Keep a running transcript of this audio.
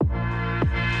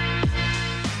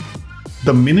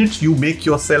The minute you make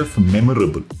yourself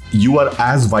memorable, you are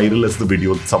as viral as the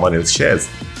video that someone else shares.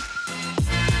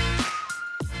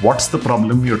 What's the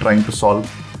problem you're trying to solve?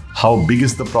 How big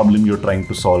is the problem you're trying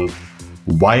to solve?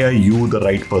 Why are you the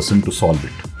right person to solve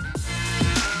it?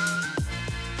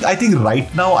 I think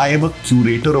right now I am a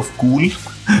curator of cool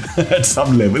at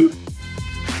some level.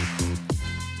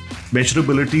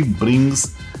 Measurability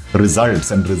brings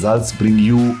results, and results bring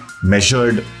you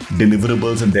measured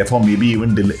deliverables, and therefore maybe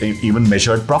even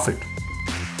measured profit.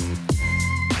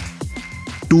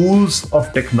 Tools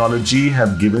of technology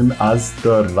have given us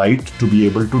the right to be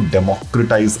able to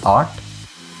democratize art.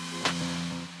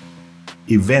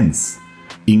 Events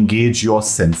engage your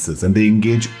senses, and they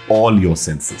engage all your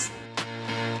senses.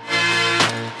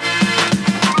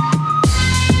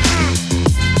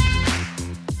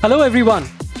 Hello everyone.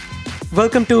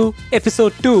 Welcome to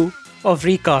episode 2 of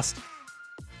Recast.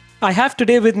 I have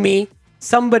today with me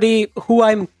somebody who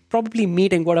I'm probably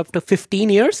meeting, after 15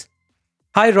 years?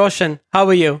 Hi Roshan, how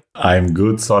are you? I'm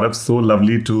good, Saurabh. So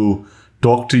lovely to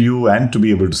talk to you and to be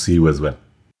able to see you as well.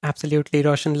 Absolutely,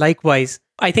 Roshan. Likewise.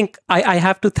 I think I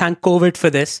have to thank COVID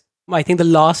for this. I think the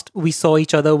last we saw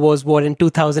each other was in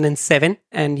 2007.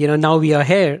 And, now we are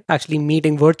here actually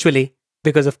meeting virtually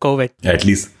because of COVID. At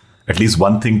least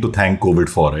one thing to thank COVID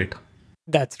for, right?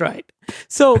 That's right.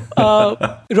 So,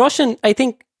 Roshan, I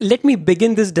think let me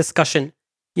begin this discussion,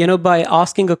 by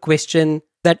asking a question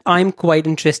that I'm quite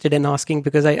interested in asking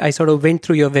because I sort of went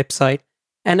through your website.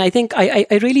 And I think I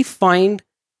really find,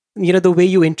 the way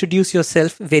you introduce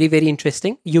yourself very, very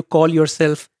interesting. You call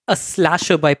yourself a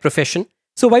slasher by profession.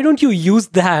 So why don't you use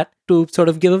that to sort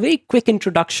of give a very quick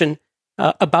introduction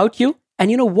about you?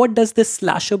 And, what does this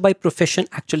slasher by profession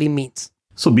actually means?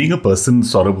 So being a person,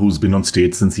 Saurabh, who's been on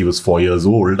stage since he was 4 years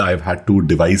old, I've had to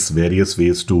devise various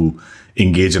ways to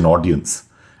engage an audience.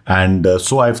 And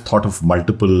so I've thought of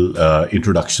multiple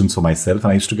introductions for myself.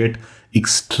 And I used to get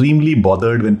extremely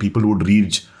bothered when people would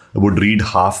read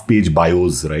half-page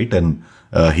bios, right? And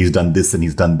he's done this and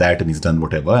he's done that and he's done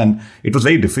whatever. And it was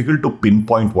very difficult to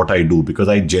pinpoint what I do because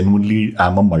I genuinely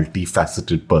am a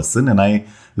multifaceted person and I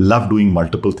love doing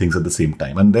multiple things at the same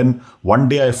time. And then one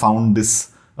day I found this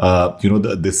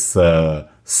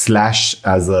slash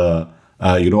as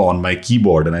on my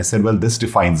keyboard. And I said, well, this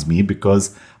defines me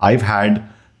because I've had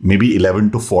maybe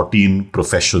 11 to 14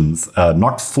 professions,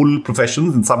 not full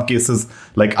professions. In some cases,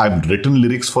 like I've written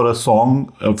lyrics for a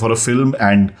song, for a film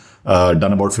and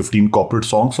done about 15 corporate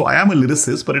songs. So I am a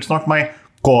lyricist, but it's not my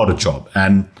core job.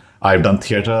 And I've done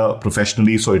theatre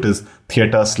professionally. So it is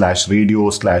theatre / radio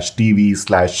 /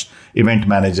 TV / event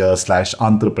manager /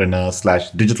 entrepreneur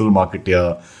 / digital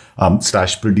marketer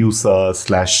 / producer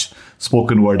 /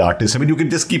 spoken word artist. I mean, you can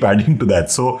just keep adding to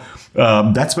that. So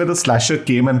that's where the slasher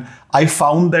came. And I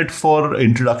found that for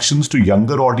introductions to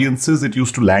younger audiences, it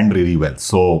used to land really well.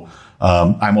 So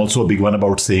I'm also a big one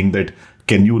about saying that,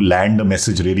 can you land a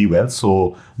message really well?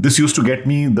 So this used to get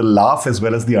me the laugh as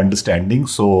well as the understanding.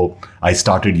 So I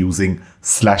started using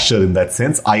slasher in that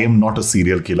sense. I am not a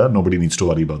serial killer. Nobody needs to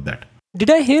worry about that.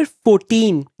 Did I hear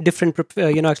 14 different,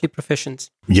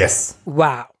 professions? Yes.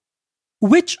 Wow.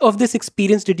 Which of this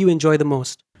experience did you enjoy the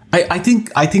most? I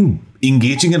think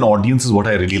engaging an audience is what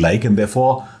I really like. And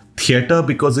therefore, theatre,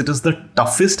 because it is the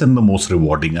toughest and the most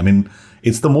rewarding. I mean,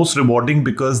 it's the most rewarding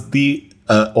because the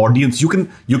audience, you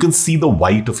can see the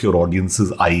white of your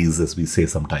audience's eyes, as we say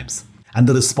sometimes. And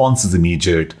the response is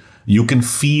immediate. You can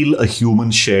feel a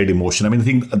human shared emotion. I mean, I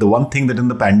think the one thing that in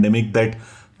the pandemic that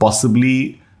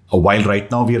possibly, while right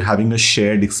now we are having a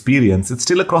shared experience, it's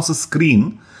still across a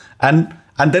screen. And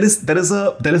there is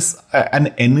an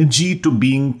energy to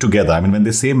being together. I mean, when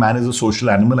they say man is a social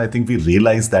animal, I think we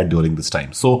realize that during this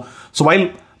time. So while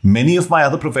many of my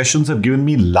other professions have given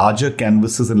me larger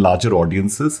canvases and larger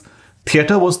audiences,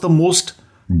 theatre was the most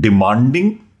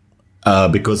demanding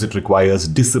because it requires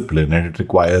discipline and it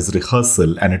requires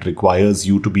rehearsal and it requires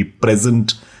you to be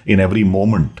present in every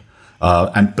moment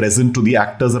and present to the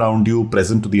actors around you,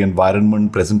 present to the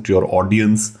environment, present to your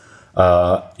audience,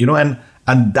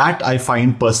 and that I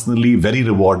find personally very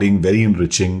rewarding, very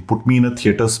enriching. Put me in a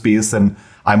theatre space and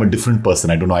I'm a different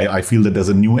person. I don't know. I feel that there's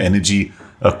a new energy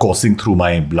coursing through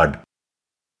my blood.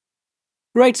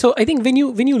 Right. So I think when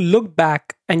you look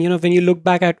back and, when you look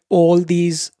back at all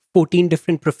these 14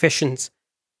 different professions,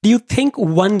 do you think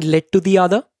one led to the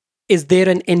other? Is there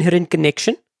an inherent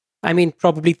connection? I mean,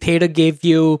 probably theatre gave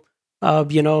you,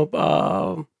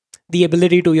 the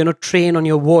ability to, train on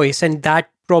your voice, and that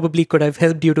probably could have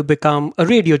helped you to become a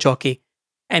radio jockey.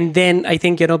 And then I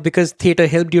think, because theatre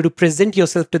helped you to present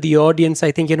yourself to the audience,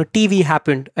 I think, TV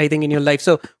happened, I think, in your life.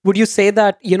 So would you say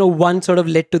that, one sort of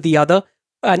led to the other?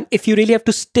 And if you really have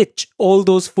to stitch all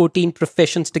those 14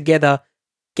 professions together,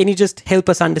 can you just help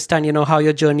us understand, how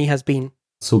your journey has been?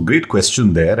 So great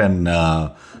question there. And,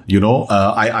 I've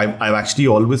actually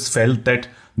always felt that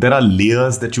there are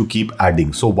layers that you keep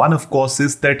adding. So one, of course,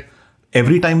 is that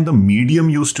every time the medium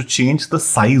used to change, the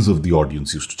size of the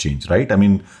audience used to change, right? I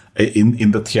mean,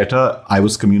 in the theater, I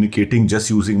was communicating just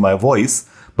using my voice,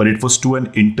 but it was to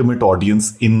an intimate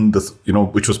audience in this,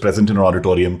 which was present in an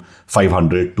auditorium,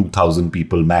 500, 2,000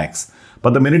 people max.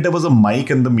 But the minute there was a mic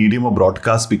and the medium of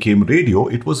broadcast became radio,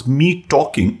 it was me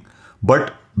talking.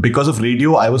 But because of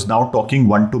radio, I was now talking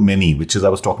one to many, which is I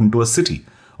was talking to a city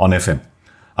on FM.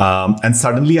 And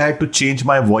suddenly I had to change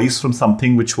my voice from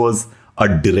something which was a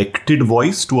directed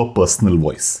voice to a personal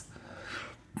voice.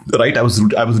 Right? I was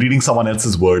reading someone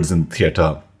else's words in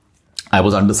theater. I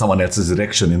was under someone else's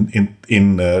direction.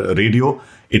 In radio,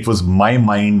 it was my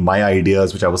mind, my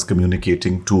ideas, which I was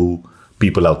communicating to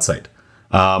people outside.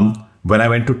 When I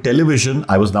went to television,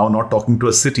 I was now not talking to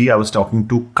a city. I was talking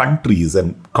to countries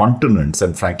and continents,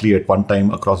 and frankly, at one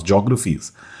time across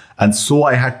geographies. And so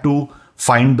I had to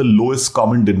find the lowest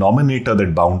common denominator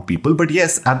that bound people. But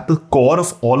yes, at the core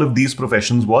of all of these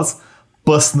professions was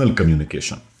personal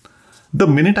communication. The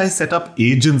minute I set up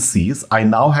agencies, I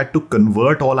now had to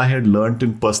convert all I had learned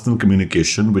in personal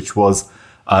communication, which was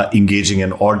engaging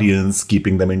an audience,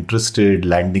 keeping them interested,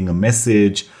 landing a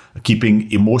message,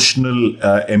 keeping emotional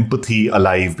empathy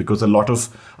alive, because a lot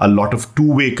of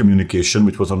two-way communication,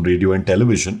 which was on radio and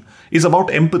television, is about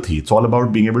empathy. It's all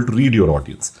about being able to read your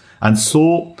audience. And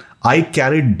so I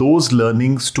carried those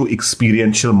learnings to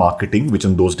experiential marketing, which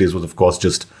in those days was, of course,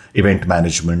 just event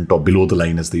management or below the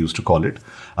line, as they used to call it.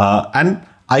 And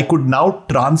I could now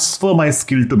transfer my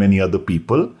skill to many other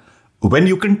people. When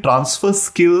you can transfer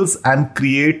skills and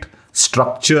create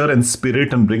structure and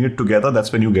spirit and bring it together,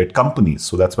 that's when you get companies.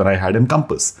 So that's when I had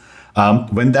Encompass.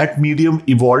 When that medium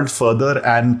evolved further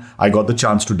and I got the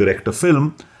chance to direct a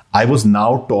film, I was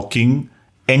now talking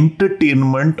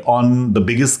entertainment on the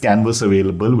biggest canvas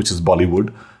available, which is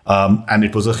Bollywood. And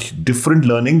it was a different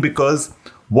learning, because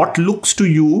what looks to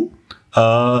you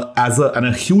and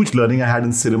a huge learning I had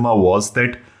in cinema was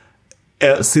that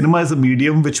cinema is a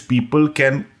medium which people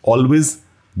can always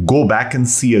go back and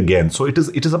see again. So it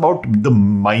is about the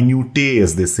minutiae,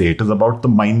 as they say. It is about the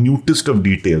minutest of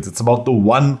details. It's about the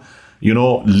one,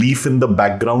 leaf in the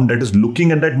background that is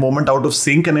looking at that moment out of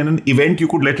sync. And in an event, you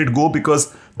could let it go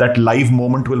because that live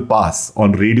moment will pass.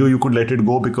 On radio, you could let it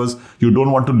go because you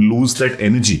don't want to lose that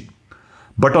energy.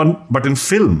 But in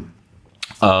film,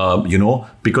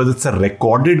 because it's a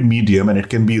recorded medium and it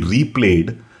can be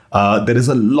replayed, there is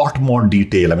a lot more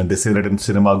detail. I mean, they say that in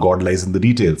cinema, God lies in the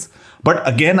details. But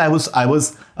again, I was,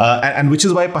 and which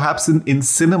is why perhaps in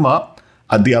cinema,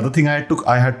 the other thing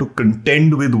I had to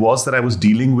contend with was that I was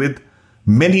dealing with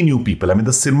many new people. I mean,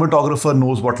 the cinematographer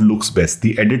knows what looks best.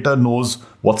 The editor knows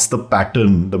what's the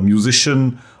pattern. The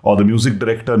musician or the music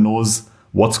director knows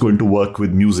what's going to work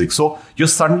with music. So you're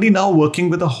suddenly now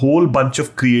working with a whole bunch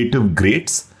of creative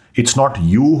greats. It's not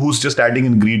you who's just adding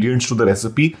ingredients to the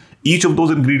recipe. Each of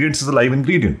those ingredients is a live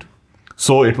ingredient.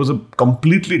 So it was a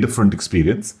completely different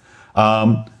experience.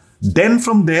 Then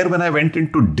from there, when I went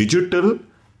into digital,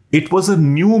 it was a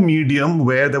new medium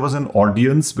where there was an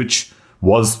audience which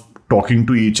was talking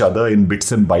to each other in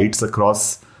bits and bytes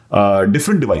across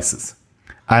different devices.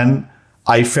 And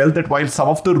I felt that while some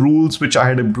of the rules which I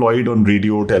had employed on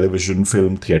radio, television,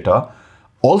 film, theater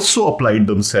also applied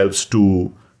themselves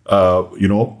to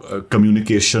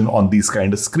communication on these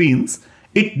kind of screens,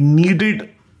 it needed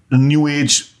new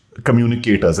age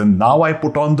communicators. And now I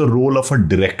put on the role of a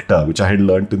director, which I had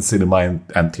learned in cinema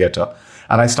and theater.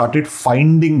 And I started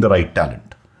finding the right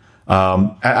talent.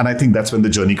 And I think that's when the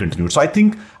journey continued. So I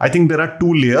think there are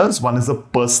two layers. One is a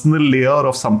personal layer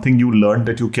of something you learned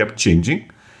that you kept changing.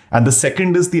 And the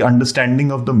second is the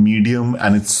understanding of the medium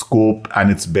and its scope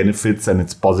and its benefits and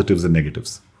its positives and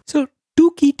negatives. So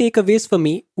two key takeaways for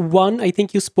me. One, I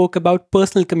think you spoke about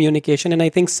personal communication, and I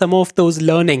think some of those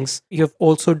learnings, you have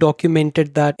also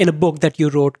documented that in a book that you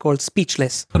wrote called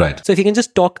Speechless. Right. So if you can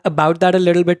just talk about that a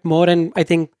little bit more, and I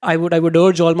think I would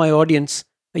urge all my audience,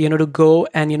 to go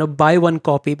and, buy one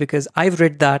copy, because I've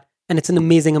read that and it's an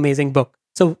amazing, amazing book.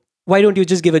 So why don't you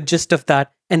just give a gist of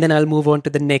that, and then I'll move on to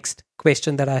the next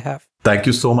question that I have. Thank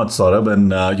you so much, Saurabh.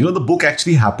 And, the book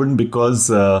actually happened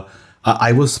because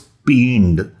I was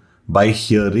pained by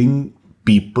hearing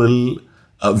people,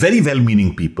 very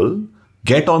well-meaning people,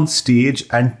 get on stage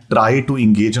and try to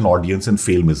engage an audience and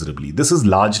fail miserably. This is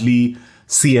largely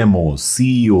CMOs,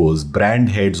 CEOs, brand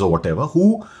heads or whatever,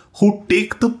 who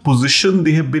take the position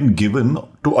they have been given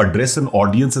to address an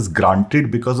audience as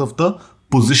granted because of the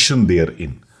position they're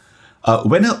in.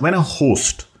 When a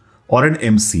host or an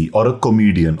MC or a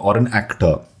comedian or an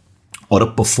actor or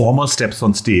a performer steps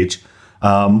on stage,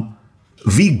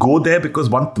 we go there because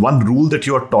one rule that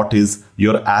you are taught is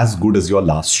you're as good as your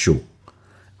last show.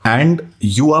 And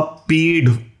you are paid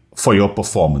for your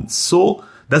performance. So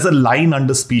there's a line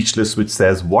under Speechless which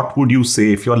says, what would you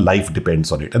say if your life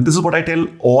depends on it? And this is what I tell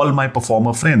all my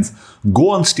performer friends. Go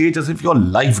on stage as if your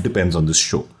life depends on this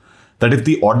show. That if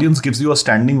the audience gives you a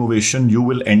standing ovation, you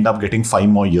will end up getting 5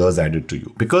 more years added to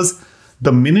you. Because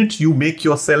the minute you make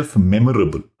yourself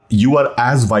memorable, you are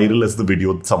as viral as the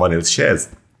video that someone else shares.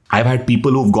 I've had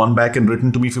people who've gone back and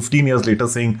written to me 15 years later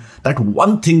saying that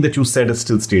one thing that you said has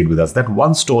still stayed with us, that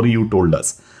one story you told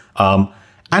us.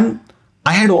 And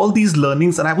I had all these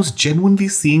learnings, and I was genuinely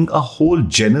seeing a whole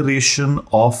generation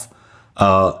of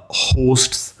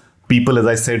hosts, people, as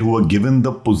I said, who were given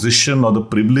the position or the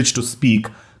privilege to speak,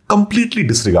 completely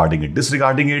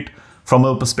disregarding it from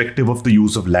a perspective of the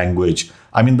use of language.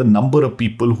 I mean, the number of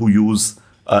people who use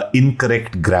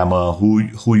incorrect grammar,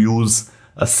 who use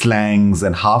slangs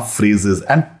and half phrases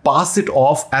and pass it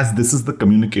off as this is the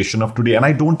communication of today. And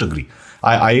I don't agree.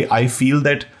 I feel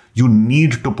that you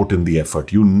need to put in the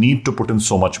effort. You need to put in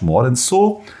so much more. And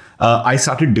so I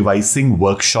started devising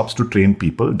workshops to train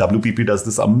people. WPP does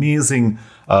this amazing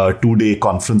 2-day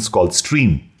conference called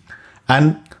Stream.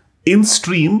 And in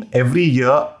Stream, every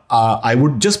year, I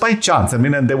would just by chance, and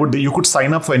you could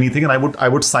sign up for anything, and I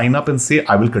would sign up and say,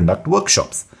 I will conduct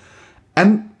workshops.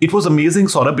 And it was amazing,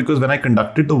 Saurabh, because when I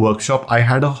conducted the workshop, I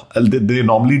had they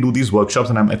normally do these workshops,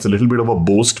 and it's a little bit of a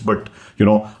boast, but,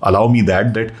 allow me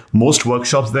that most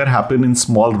workshops there happen in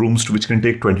small rooms which can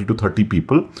take 20 to 30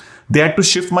 people. They had to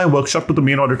shift my workshop to the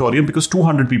main auditorium because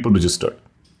 200 people registered.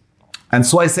 And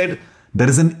so I said, there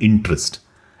is an interest.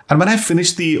 And when I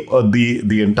finished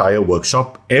the entire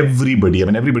workshop,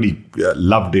 everybody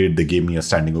loved it. They gave me a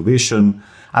standing ovation.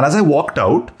 And as I walked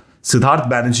out, Siddharth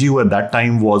Banerjee, who at that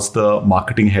time was the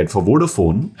marketing head for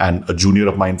Vodafone and a junior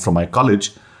of mine from my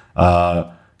college,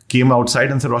 came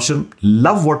outside and said, Roshan,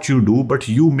 love what you do, but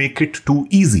you make it too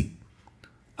easy.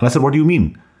 And I said, what do you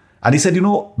mean? And he said,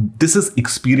 this is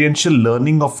experiential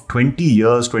learning of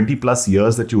 20 plus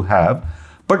years that you have.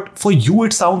 But for you,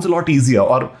 it sounds a lot easier.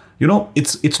 Or,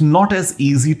 it's not as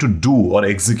easy to do or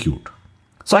execute.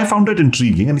 So I found it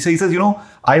intriguing. And he says,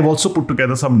 I've also put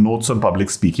together some notes on public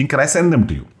speaking. Can I send them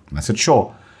to you? And I said,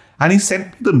 sure. And he sent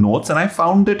me the notes, and I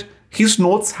found that his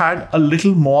notes had a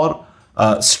little more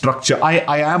structure.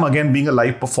 I am, again, being a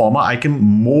live performer, I can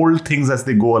mold things as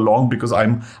they go along because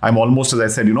I'm almost, as I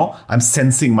said, I'm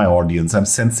sensing my audience. I'm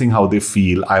sensing how they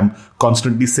feel. I'm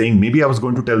constantly saying, maybe I was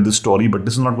going to tell this story, but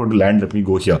this is not going to land. Let me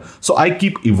go here. So I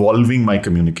keep evolving my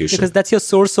communication. Because that's your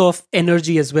source of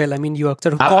energy as well. I mean, you are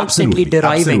sort of constantly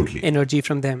deriving energy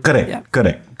from them.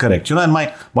 Correct. And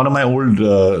one of my old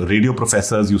radio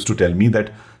professors used to tell me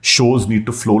that shows need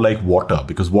to flow like water,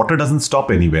 because water doesn't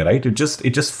stop anywhere, right? It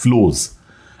just flows.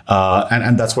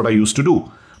 And that's what I used to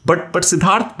do. But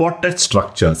Siddharth bought that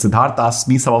structure. Siddharth asked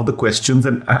me some of the questions,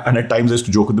 and at times I used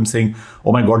to joke with him saying,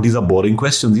 oh my God, these are boring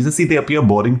questions. He said, see, they appear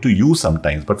boring to you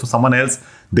sometimes, but for someone else,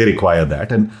 they require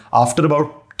that. And after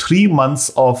about 3 months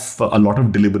of a lot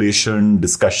of deliberation,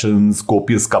 discussions,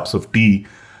 copious cups of tea,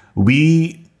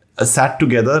 we sat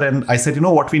together, and I said,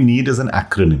 what we need is an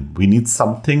acronym. We need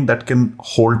something that can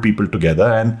hold people together.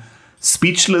 And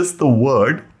Speechless, the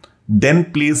word,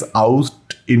 then plays out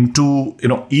into,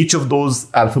 each of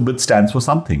those alphabets stands for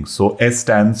something. So S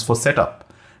stands for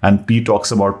setup, and P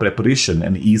talks about preparation,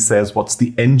 and E says what's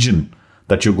the engine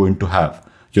that you're going to have,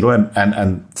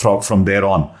 and from there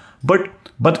on.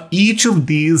 But each of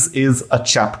these is a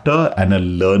chapter and a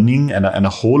learning and a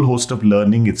whole host of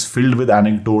learning. It's filled with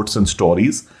anecdotes and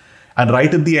stories. And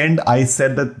right at the end, I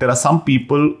said that there are some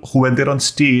people who, when they're on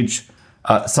stage,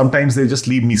 sometimes they just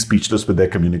leave me speechless with their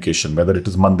communication, whether it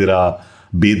is Mandira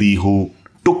Bedi, who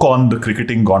took on the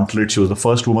cricketing gauntlet. She was the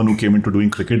first woman who came into doing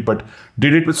cricket, but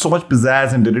did it with so much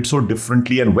pizzazz and did it so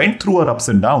differently and went through her ups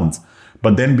and downs,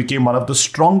 but then became one of the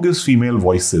strongest female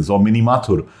voices. Or Mini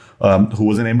Mathur, who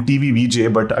was an MTV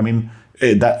VJ, but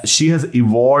that she has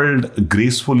evolved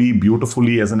gracefully,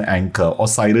 beautifully as an anchor. Or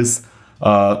Cyrus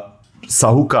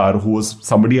Sahukar, who was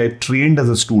somebody I trained as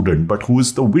a student, but who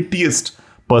is the wittiest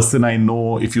person I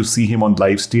know. If you see him on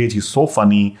live stage, he's so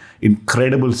funny,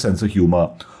 incredible sense of humor.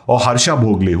 Or Harsha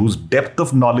Bhogle, whose depth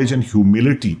of knowledge and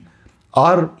humility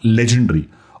are legendary.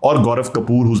 Or Gaurav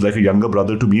Kapoor, who's like a younger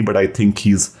brother to me, but I think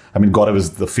Gaurav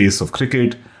is the face of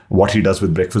cricket. What he does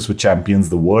with Breakfast with Champions,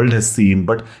 the world has seen.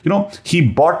 But, he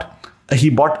brought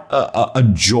a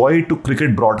joy to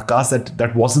cricket broadcast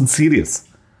that wasn't serious.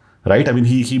 right? I mean,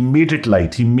 he made it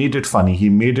light, he made it funny, he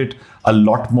made it a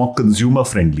lot more consumer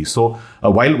friendly. So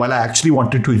while I actually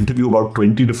wanted to interview about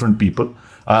 20 different people,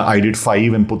 I did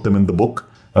 5 and put them in the book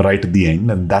right at the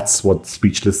end, and that's what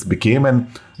Speechless became. And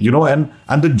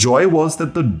and the joy was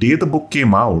that the day the book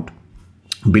came out,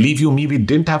 believe you me, we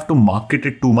didn't have to market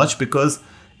it too much because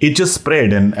it just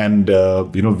spread. And me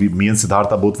and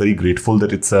Siddharth are both very grateful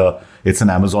that it's an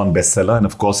Amazon bestseller. And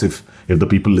of course, if the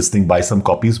people listening buy some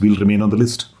copies, we'll remain on the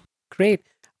list. Great.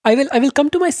 I will come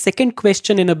to my second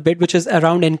question in a bit, which is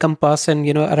around Encompass and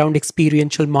around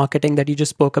experiential marketing that you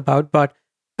just spoke about. But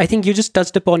I think you just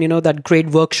touched upon that great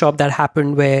workshop that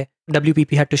happened where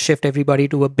WPP had to shift everybody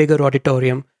to a bigger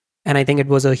auditorium, and I think it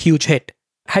was a huge hit.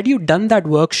 Had you done that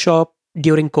workshop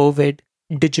during COVID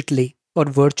digitally or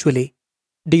virtually,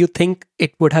 do you think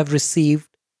it would have received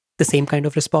the same kind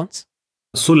of response?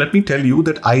 So let me tell you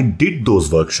that I did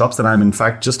those workshops, and I'm in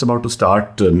fact just about to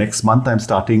start next month. I'm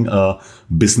starting a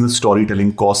business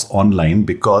storytelling course online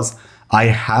because I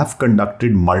have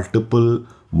conducted multiple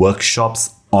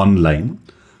workshops online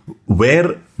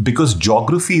because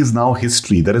geography is now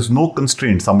history. There is no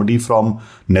constraint. Somebody from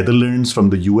Netherlands, from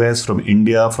the US, from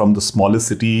India, from the smallest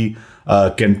city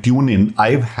can tune in.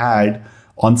 I've had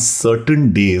on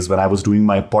certain days when I was doing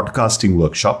my podcasting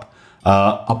workshop,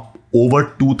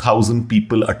 over 2,000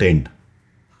 people attend.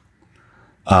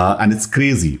 And it's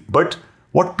crazy. But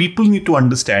what people need to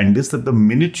understand is that the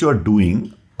minute you're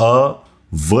doing a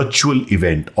virtual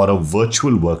event or a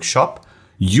virtual workshop,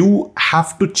 you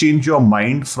have to change your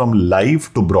mind from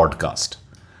live to broadcast.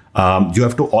 You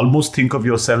have to almost think of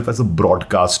yourself as a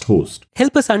broadcast host.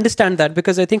 Help us understand that,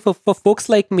 because I think for folks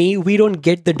like me, we don't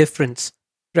get the difference,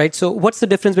 right? So what's the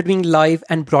difference between live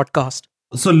and broadcast?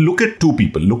 So look at 2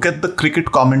 people. Look at the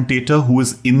cricket commentator who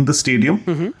is in the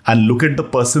stadium, and look at the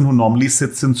person who normally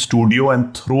sits in studio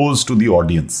and throws to the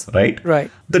audience, right?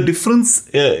 Right. The difference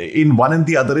in one and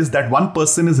the other is that one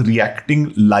person is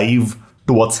reacting live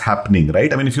to what's happening,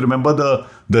 right? I mean, if you remember,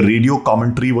 the radio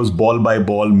commentary was ball by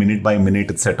ball, minute by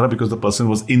minute, etc., because the person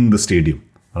was in the stadium,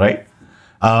 right?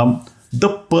 The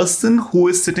person who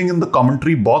is sitting in the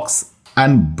commentary box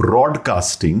and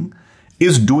broadcasting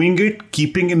is doing it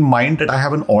keeping in mind that I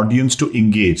have an audience to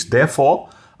engage. Therefore,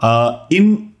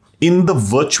 in the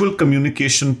virtual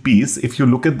communication piece, if you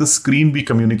look at the screen we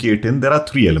communicate in, there are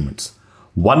 3 elements.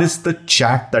 One is the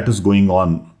chat that is going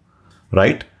on,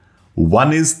 right?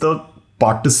 One is the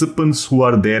participants who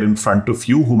are there in front of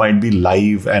you, who might be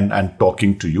live and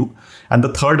talking to you. And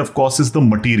the third, of course, is the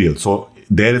material. So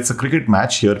there it's a cricket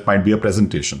match, here it might be a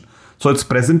presentation. So it's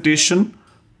presentation,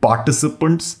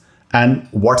 participants, and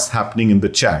what's happening in the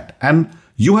chat. And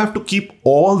you have to keep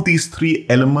all these 3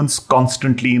 elements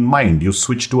constantly in mind. You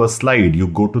switch to a slide, you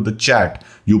go to the chat,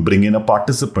 you bring in a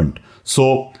participant.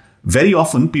 So very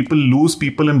often people lose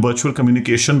people in virtual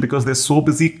communication because they're so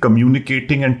busy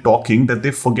communicating and talking that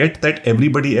they forget that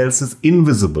everybody else is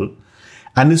invisible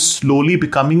and is slowly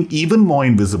becoming even more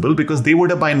invisible, because they would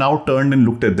have by now turned and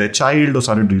looked at their child or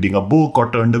started reading a book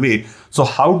or turned away. So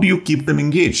how do you keep them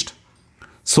engaged?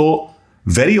 So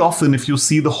very often, if you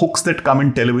see the hooks that come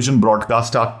in television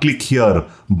broadcast are click here,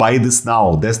 buy this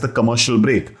now, there's the commercial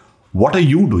break. What are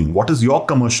you doing? What is your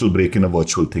commercial break in a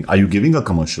virtual thing? Are you giving a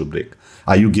commercial break?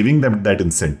 Are you giving them that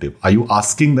incentive? Are you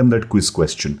asking them that quiz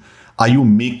question? Are you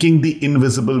making the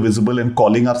invisible visible and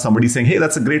calling up somebody saying, hey,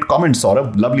 that's a great comment,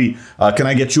 Saurabh, lovely. Can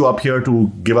I get you up here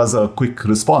to give us a quick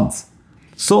response?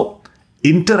 So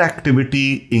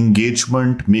interactivity,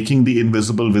 engagement, making the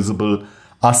invisible visible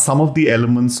are some of the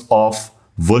elements of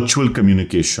virtual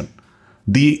communication.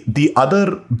 The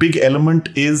other big element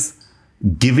is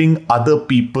giving other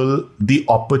people the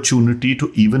opportunity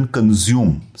to even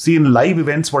consume. See, in live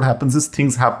events, what happens is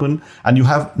things happen and you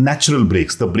have natural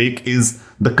breaks. The break is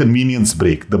the convenience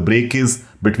break. The break is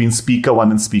between speaker 1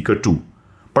 and speaker 2.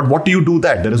 But what do you do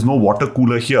that? There is no water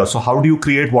cooler here. So how do you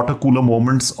create water cooler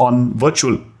moments on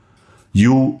virtual?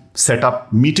 You set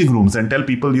up meeting rooms and tell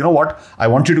people, you know what, I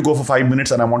want you to go for 5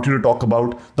 minutes and I want you to talk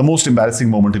about the most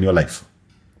embarrassing moment in your life.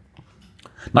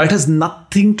 Now, it has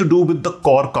nothing to do with the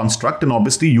core construct, and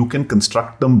obviously you can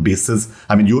construct them basis.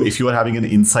 I mean, if you are having an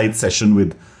insight session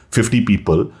with 50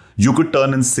 people, you could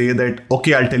turn and say that,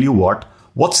 okay, I'll tell you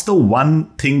what's the one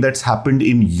thing that's happened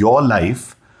in your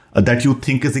life that you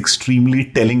think is extremely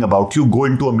telling about you? Go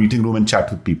into a meeting room and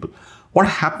chat with people. What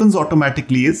happens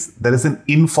automatically is there is an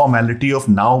informality of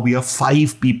now we are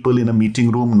 5 people in a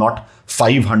meeting room, not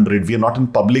 500. We are not in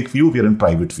public view, we are in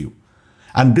private view.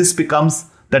 And this becomes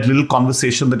that little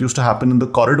conversation that used to happen in the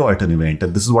corridor at an event.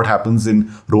 And this is what happens in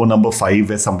row number 5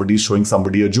 where somebody is showing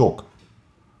somebody a joke.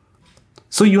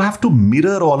 So you have to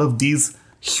mirror all of these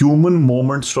human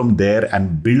moments from there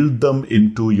and build them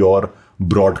into your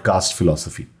broadcast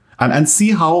philosophy. And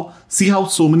see how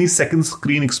so many second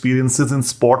screen experiences in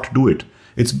sport do it.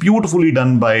 It's beautifully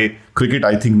done by cricket.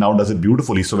 I think now does it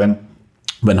beautifully. So when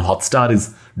Hotstar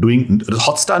is doing,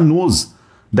 Hotstar knows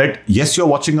that yes, you're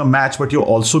watching a match, but you're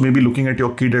also maybe looking at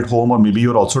your kid at home, or maybe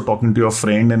you're also talking to your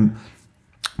friend. And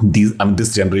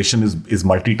this generation is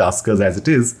multitaskers as it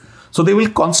is. So they will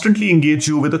constantly engage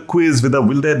you with a quiz,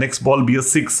 will their next ball be a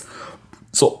six?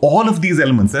 So all of these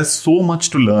elements, there's so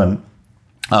much to learn.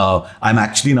 I'm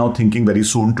actually now thinking very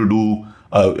soon to do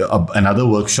another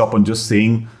workshop on just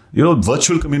saying,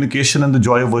 virtual communication and the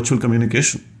joy of virtual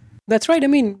communication. That's right. I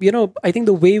mean, I think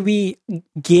the way we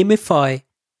gamify,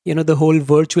 the whole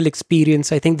virtual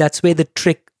experience, I think that's where the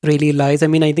trick really lies. I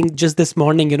mean, I think just this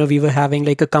morning, we were having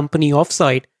like a company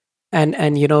offsite, and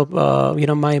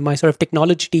my sort of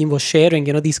technology team was sharing,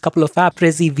 these couple of apps,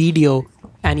 Prezi Video,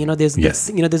 and there's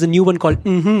there's a new one called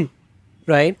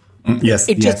right? Yes.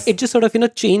 It just sort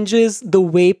of changes the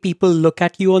way people look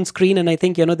at you on screen, and I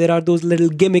think there are those little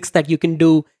gimmicks that you can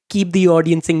do, keep the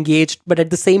audience engaged, but at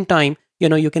the same time,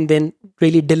 you can then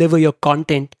really deliver your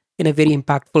content in a very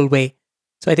impactful way.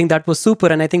 So I think that was super,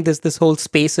 and I think this whole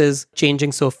space is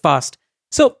changing so fast.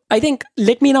 So I think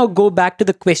let me now go back to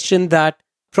the question that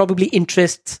probably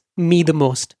interests me the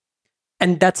most,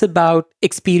 and that's about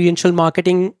experiential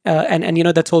marketing, and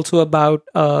that's also about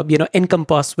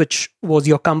Encompass, which was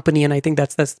your company, and I think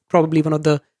that's probably one of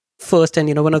the first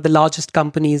and one of the largest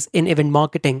companies in event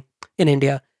marketing in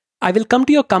India. I will come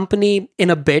to your company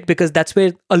in a bit because that's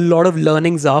where a lot of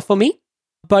learnings are for me.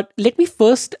 But let me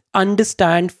first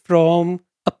understand from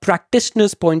a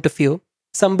practitioner's point of view,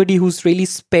 somebody who's really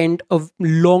spent a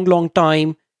long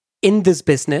time in this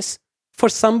business. For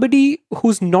somebody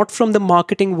who's not from the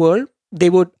marketing world,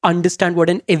 they would understand what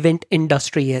an event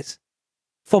industry is.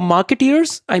 For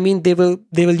marketeers, I mean, they will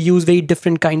use very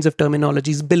different kinds of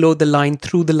terminologies, below the line,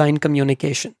 through the line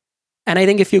communication. And I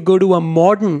think if you go to a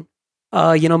modern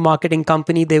marketing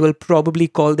company, they will probably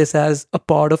call this as a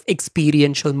part of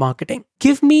experiential marketing.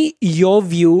 Give me your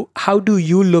view. How do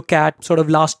you look at sort of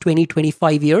last 20,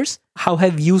 25 years? How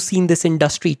have you seen this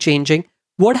industry changing?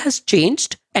 What has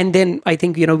changed? And then I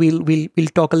think, we'll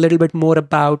talk a little bit more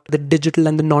about the digital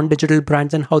and the non-digital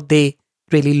brands and how they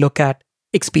really look at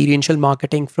experiential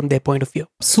marketing from their point of view.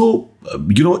 So,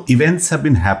 events have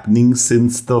been happening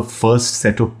since the first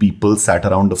set of people sat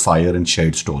around a fire and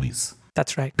shared stories.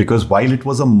 That's right. Because while it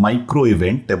was a micro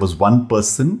event, there was one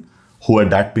person who at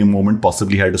that moment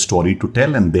possibly had a story to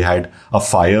tell, and they had a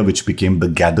fire which became the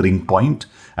gathering point,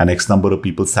 and X number of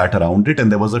people sat around it,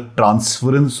 and there was a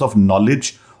transference of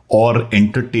knowledge or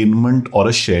entertainment or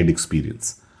a shared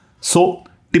experience. So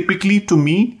typically to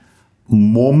me,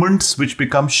 moments which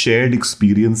become shared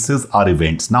experiences are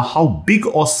events. Now, how big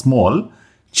or small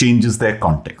changes their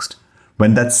context.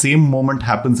 When that same moment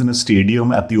happens in a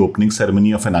stadium at the opening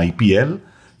ceremony of an IPL,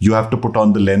 you have to put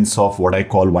on the lens of what I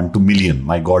call 1 to million.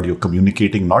 My God, you're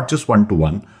communicating not just 1 to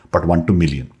 1, but 1 to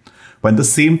million. When the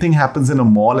same thing happens in a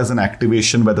mall as an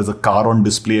activation where there's a car on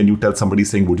display and you tell somebody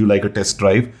saying, would you like a test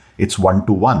drive? It's 1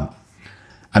 to 1.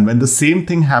 And when the same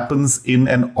thing happens in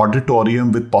an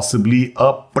auditorium with possibly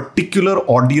a particular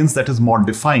audience that is more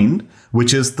defined,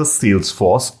 which is the sales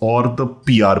force or the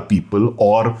PR people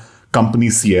or company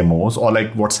CMOs, or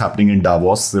like what's happening in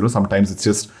Davos, sometimes it's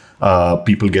just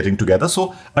people getting together.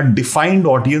 So a defined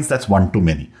audience, that's 1 to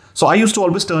many. So I used to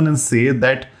always turn and say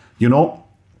that,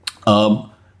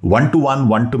 1 to 1,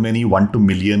 1 to many, 1 to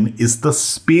million is the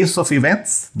space of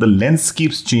events. The lens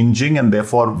keeps changing and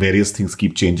therefore various things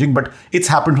keep changing. But it's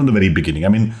happened from the very beginning. I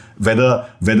mean, whether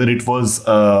it was,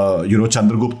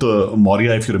 Chandragupta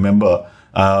Maurya, if you remember,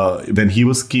 when he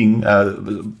was king,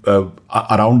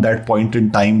 around that point in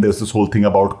time, there's this whole thing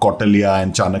about Kautilya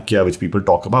and Chanakya, which people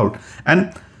talk about.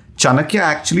 And Chanakya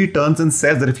actually turns and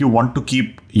says that if you want to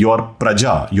keep your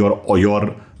praja,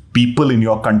 your people in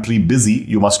your country busy,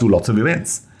 you must do lots of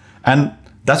events. And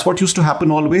that's what used to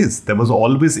happen always. There was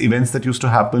always events that used to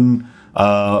happen,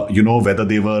 whether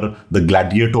they were the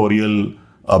gladiatorial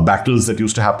battles that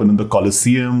used to happen in the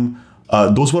Colosseum.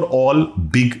 Those were all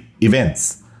big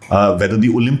events. Whether the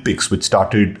Olympics, which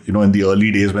started, in the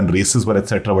early days when races were,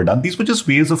 etc., were done. These were just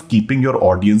ways of keeping your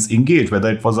audience engaged,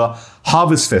 whether it was a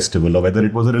harvest festival or whether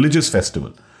it was a religious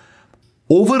festival.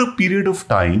 Over a period of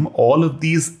time, all of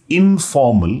these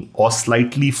informal or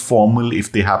slightly formal,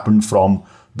 if they happened from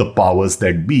the powers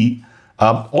that be,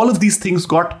 all of these things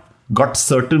got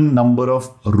certain number of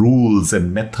rules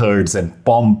and methods and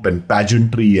pomp and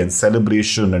pageantry and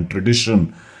celebration and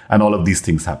tradition, and all of these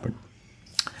things happened.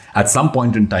 At some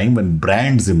point in time, when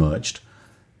brands emerged,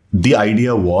 the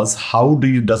idea was,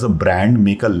 does a brand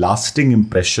make a lasting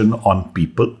impression on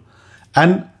people?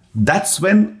 And that's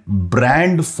when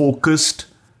brand focused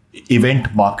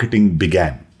event marketing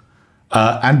began.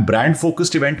 And brand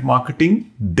focused event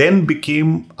marketing then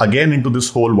became again into this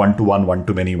whole one-to-one,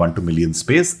 one-to-many, one-to-million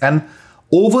space. And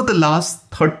over the last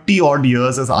 30 odd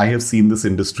years, as I have seen this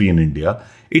industry in India,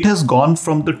 it has gone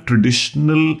from the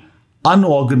traditional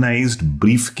unorganized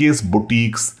briefcase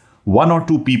boutiques, one or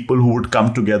two people who would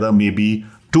come together maybe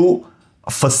to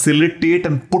facilitate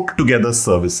and put together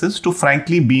services, to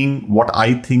frankly being what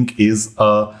I think is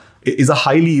a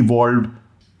highly evolved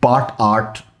part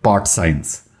art, part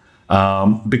science.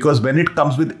 Because when it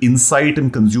comes with insight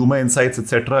and consumer insights,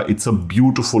 etc., it's a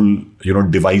beautiful,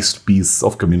 devised piece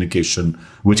of communication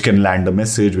which can land a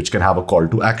message, which can have a call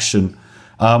to action.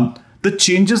 The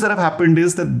changes that have happened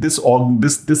is that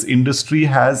this industry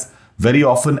has very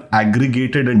often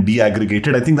aggregated and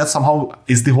de-aggregated. I think that somehow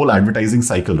is the whole advertising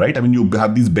cycle, right? I mean, you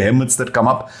have these behemoths that come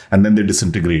up and then they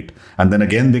disintegrate, and then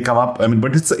again they come up. I mean,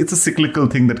 but it's a cyclical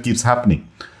thing that keeps happening.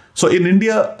 So in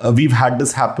India, we've had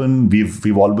this happen.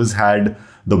 We've always had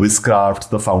the Wishcrafts,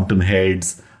 the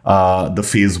Fountainheads, the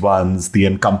Phase Ones, the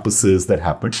Encompasses that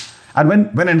happened.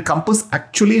 And when Encompass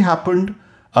actually happened,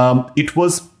 it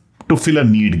was to fill a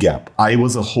need gap. I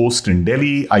was a host in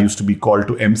Delhi. I used to be called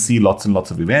to MC lots and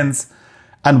lots of events.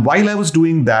 And while I was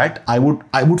doing that, I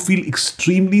would feel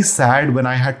extremely sad when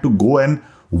I had to go and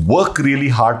work really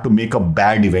hard to make a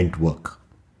bad event work.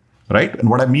 Right? And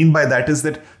what I mean by that is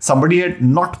that somebody had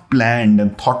not planned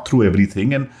and thought through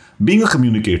everything. And being a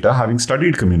communicator, having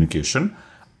studied communication,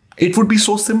 it would be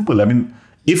so simple. I mean,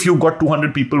 if you've got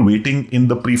 200 people waiting in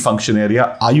the pre-function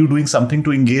area, are you doing something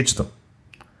to engage them?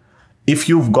 If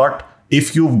you've got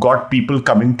people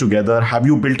coming together, have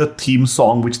you built a theme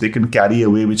song which they can carry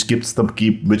away, which takes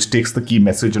the key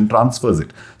message and transfers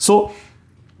it? So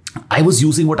I was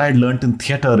using what I had learned in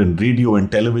theater and radio and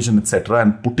television, etc.,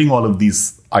 and putting all of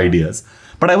these ideas.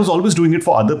 But I was always doing it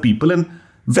for other people, and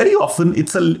very often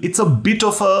it's a bit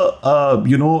of a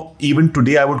even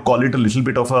today I would call it a little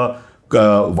bit of a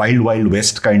wild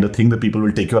west kind of thing, that people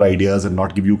will take your ideas and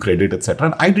not give you credit, etc.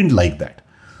 And I didn't like that.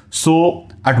 So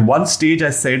at one stage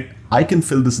I said, I can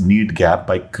fill this need gap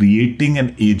by creating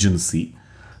an agency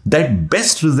that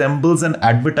best resembles an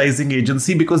advertising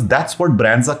agency, because that's what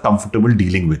brands are comfortable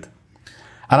dealing with.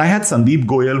 And I had Sandeep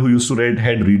Goyal, who used to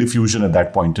head Rediffusion at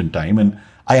that point in time. And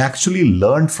I actually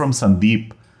learned from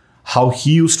Sandeep how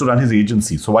he used to run his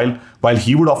agency. So while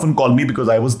he would often call me because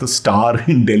I was the star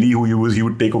in Delhi who he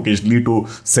would take occasionally to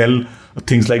sell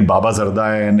things like Baba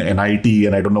Zarda and NIT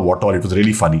and I don't know what all. It was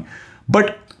really funny.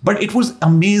 But it was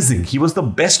amazing. He was the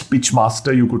best pitch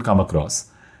master you could come across.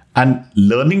 And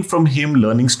learning from him,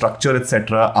 learning structure,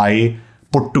 etc., I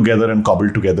put together and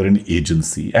cobbled together an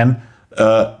agency. And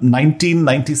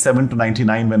 1997 to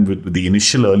 99, when with the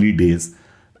initial early days,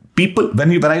 people,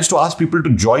 when I used to ask people to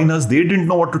join us, they didn't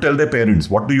know what to tell their parents.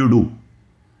 What do you do?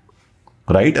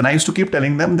 Right? And I used to keep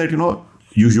telling them that,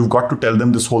 you've got to tell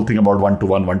them this whole thing about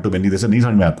one-to-one, one-to-many. They said, nahi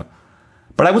samajh mein aata.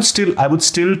 But I would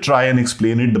still try and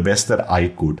explain it the best that I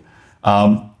could.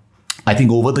 I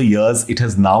think over the years, it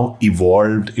has now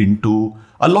evolved into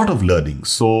a lot of learning.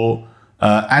 So,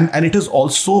 and it has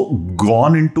also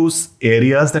gone into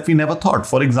areas that we never thought.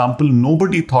 For example,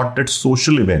 nobody thought that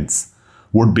social events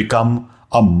would become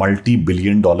a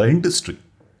multi-billion-dollar industry.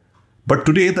 But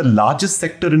today, the largest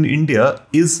sector in India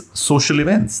is social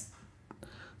events.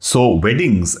 So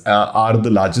weddings are the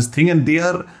largest thing, and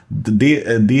I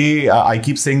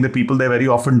keep saying that people there very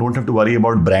often don't have to worry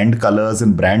about brand colors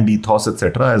and brand ethos,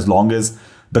 etc. As long as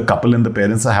the couple and the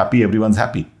parents are happy, everyone's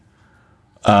happy.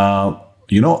 But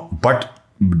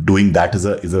doing that is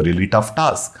a really tough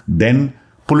task. Then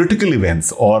political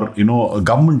events or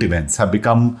government events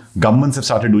governments have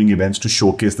started doing events to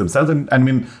showcase themselves, and I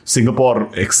mean Singapore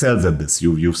excels at this.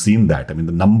 You've seen that. I mean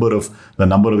the number of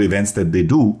events that they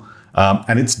do.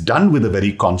 And it's done with a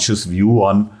very conscious view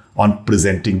on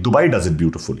presenting. Dubai does it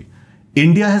beautifully.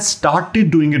 India has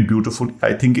started doing it beautifully.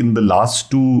 I think in the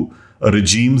last two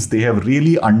regimes, they have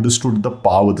really understood the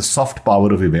soft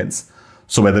power of events.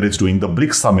 So whether it's doing the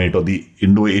BRICS summit or the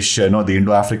Indo-Asia, the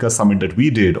Indo-Africa summit that we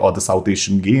did, or the South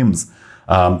Asian Games,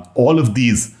 all of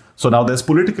these. So now there's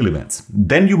political events.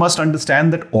 Then you must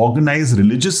understand that organized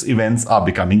religious events are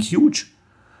becoming huge.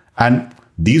 And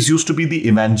these used to be the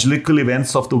evangelical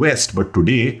events of the West, but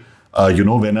today,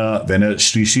 when a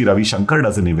Sri Sri Ravi Shankar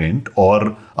does an event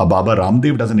or a Baba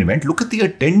Ramdev does an event, look at the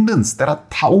attendance. There are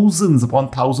thousands upon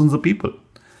thousands of people.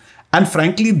 And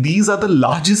frankly, these are the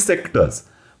largest sectors.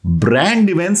 Brand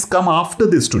events come after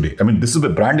this today. I mean,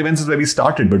 brand events is where we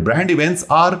started, but brand events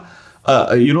are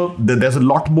there's a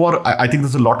lot more. I think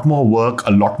there's a lot more work,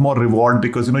 a lot more reward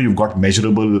because you've got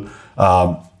measurable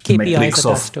KPIs metrics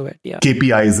of attached to it, yeah.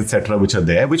 KPIs, etc., which are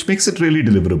there, which makes it really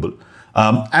deliverable.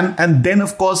 And then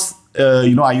of course,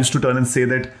 I used to turn and say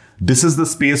that this is the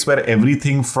space where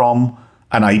everything from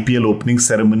an IPL opening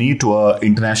ceremony to a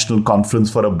international conference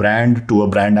for a brand, to a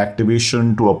brand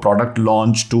activation, to a product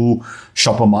launch, to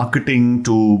shopper marketing,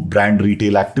 to brand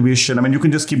retail activation. I mean, you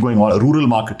can just keep going on. Rural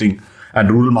marketing.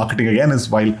 And rural marketing, again, is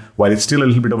while it's still a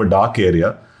little bit of a dark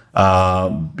area,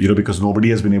 because nobody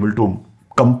has been able to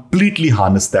completely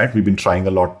harness that. We've been trying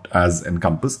a lot as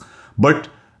Encompass. But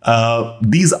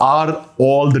these are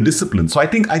all the disciplines. So I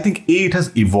think it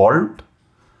has evolved,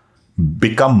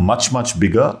 become much, much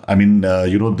bigger. I mean,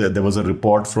 there was a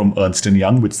report from Ernst &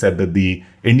 Young which said that the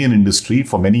Indian industry,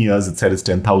 for many years, it said is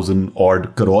 10,000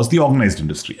 odd crores, the organized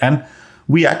industry. And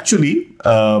we actually,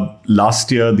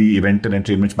 last year, the Event and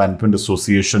Entertainment Management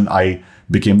Association, I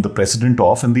became the president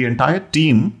of, and the entire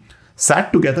team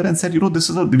sat together and said,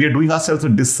 we are doing ourselves a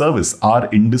disservice. Our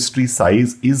industry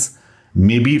size is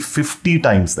maybe 50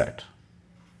 times that.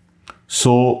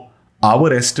 So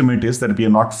our estimate is that we are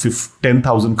not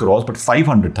 10,000 crores, but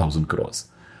 500,000 crores.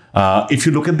 If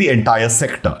you look at the entire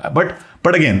sector.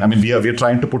 But again, I mean, we are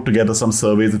trying to put together some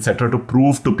surveys, etc., to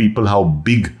prove to people how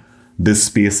big this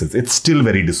space is. It's still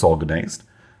very disorganized.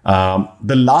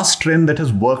 The last trend that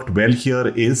has worked well here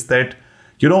is that,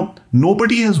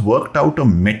 nobody has worked out a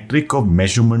metric of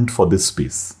measurement for this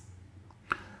space.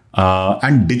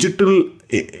 And digital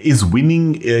is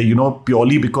winning,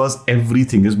 purely because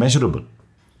everything is measurable.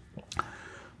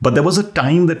 But there was a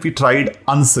time that we tried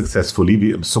unsuccessfully.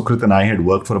 Sukrit and I had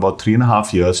worked for about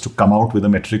 3.5 years to come out with a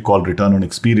metric called return on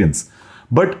experience.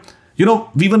 But,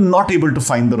 we were not able to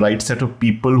find the right set of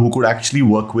people who could actually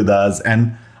work with us.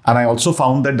 And I also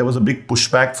found that there was a big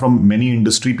pushback from many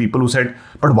industry people who said,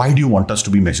 but why do you want us to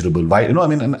be measurable? Why,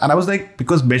 and I was like,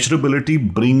 because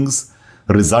measurability brings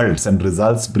results, and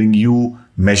results bring you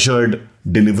measured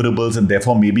deliverables, and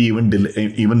therefore maybe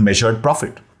even measured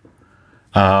profit.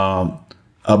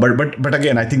 But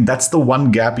again, I think that's the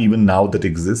one gap even now that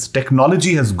exists.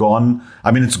 Technology has gone,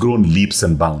 it's grown leaps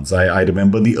and bounds. I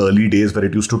remember the early days where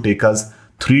it used to take us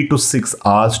 3 to 6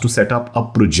 hours to set up a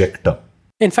projector.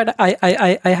 In fact,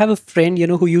 I have a friend,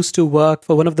 who used to work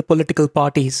for one of the political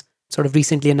parties sort of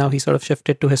recently, and now he sort of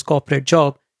shifted to his corporate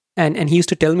job. And he used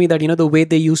to tell me that, the way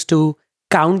they used to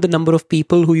count the number of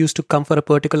people who used to come for a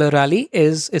particular rally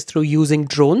is through using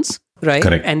drones. Right.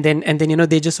 Correct. And then,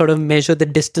 they just sort of measure the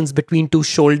distance between two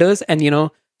shoulders, and,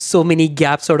 so many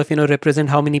gaps sort of, represent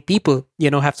how many people,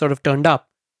 have sort of turned up.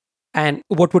 And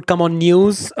what would come on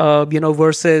news,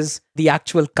 versus the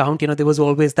actual count, there was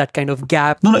always that kind of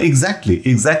gap. No, exactly.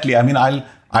 I mean,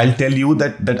 I'll tell you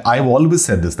that I've always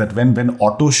said this, that when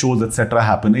auto shows, etc.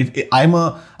 happen, I'm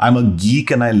a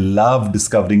geek and I love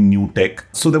discovering new tech.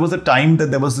 So there was a time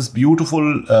that there was this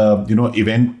beautiful,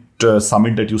 event,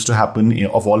 summit that used to happen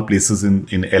of all places in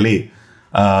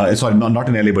LA. Sorry, not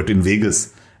in LA, but in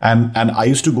Vegas. And I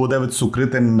used to go there with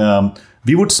Sukrit, and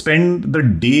we would spend the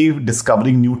day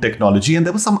discovering new technology. And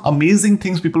there were some amazing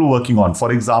things people were working on.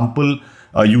 For example,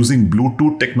 using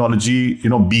Bluetooth technology,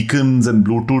 beacons and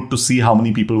Bluetooth to see how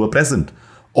many people were present.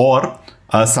 Or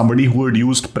somebody who had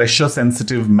used pressure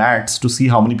sensitive mats to see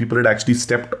how many people had actually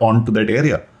stepped onto that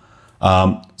area.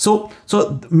 So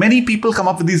many people come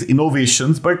up with these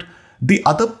innovations, but the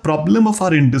other problem of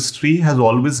our industry has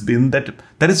always been that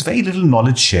there is very little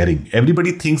knowledge sharing.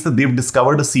 Everybody thinks that they've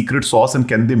discovered a secret sauce and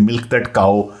can they milk that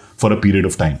cow for a period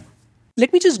of time.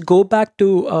 Let me just go back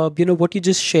to, what you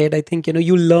just shared. I think,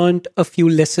 you learned a few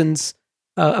lessons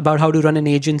about how to run an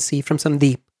agency from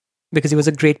Sandeep because he was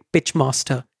a great pitch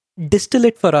master. Distill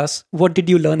it for us. What did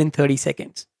you learn in 30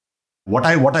 seconds? What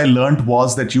I learned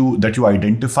was that you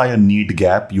identify a need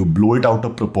gap, you blow it out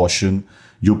of proportion,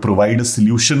 you provide a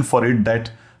solution for it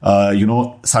that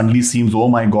suddenly seems, oh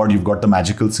my God, you've got the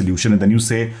magical solution, and then you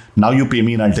say, now you pay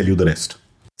me and I'll tell you the rest.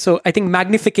 So I think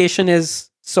magnification is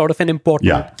sort of an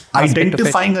important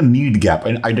identifying a need gap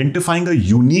and identifying a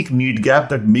unique need gap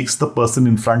that makes the person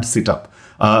in front sit up.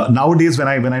 Nowadays, when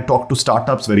I talk to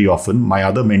startups very often, my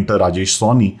other mentor Rajesh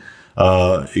Sawhney,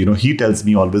 he tells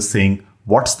me always saying,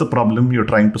 what's the problem you're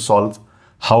trying to solve?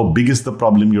 How big is the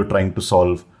problem you're trying to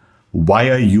solve? Why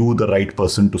are you the right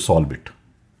person to solve it?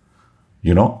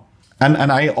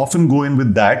 And I often go in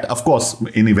with that. Of course,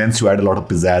 in events, you add a lot of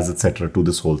pizzazz, etc. to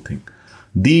this whole thing.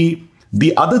 The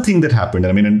other thing that happened,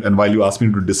 and while you asked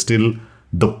me to distill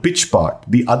the pitch part,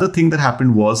 the other thing that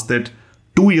happened was that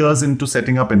 2 years into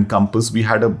setting up Encompass, we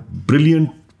had a brilliant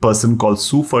person called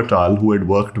Sue Fertal who had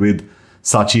worked with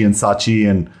Saatchi & Saatchi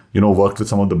and worked with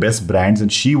some of the best brands.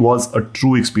 And she was a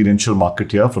true experiential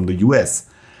marketeer from the US.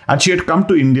 And she had come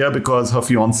to India because her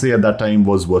fiance at that time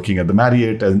was working at the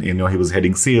Marriott, and he was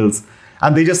heading sales.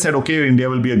 And they just said, okay, India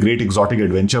will be a great exotic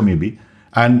adventure maybe.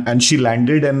 And she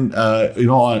landed, and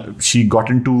she got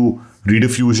into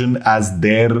Rediffusion as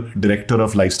their director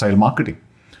of lifestyle marketing.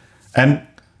 And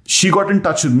she got in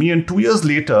touch with me, and 2 years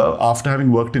later, after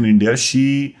having worked in India,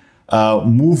 she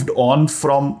moved on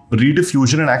from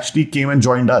Rediffusion and actually came and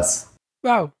joined us.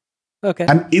 Wow. Okay.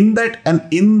 And in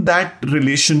that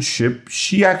relationship,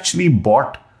 she actually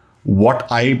bought what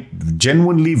I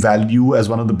genuinely value as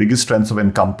one of the biggest strengths of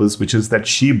Encompass, which is that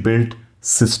she built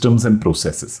systems and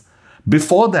processes.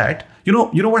 Before that,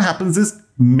 what happens is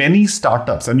many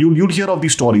startups, and you'll hear of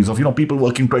these stories of people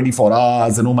working 24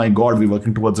 hours, and oh my God, we're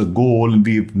working towards a goal, and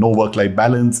we've no work-life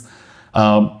balance.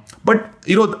 But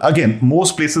again,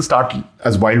 most places start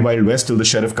as wild, wild west till the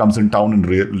sheriff comes in town and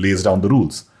lays down the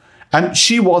rules. And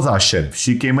she was our sheriff.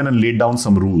 She came in and laid down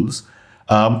some rules.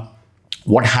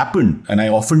 What happened, and I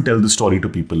often tell this story to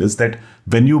people, is that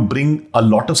when you bring a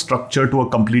lot of structure to a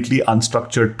completely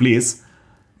unstructured place,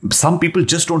 some people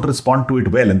just don't respond to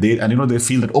it well, and they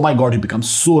feel that, oh my God, it becomes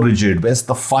so rigid. Where's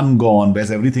the fun gone? Where's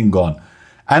everything gone?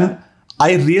 And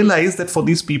I realized that for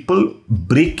these people,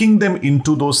 breaking them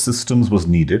into those systems was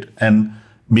needed, and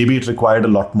maybe it required a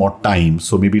lot more time.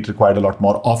 So maybe it required a lot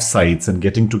more offsites and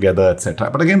getting together, etc.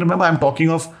 But again, remember, I'm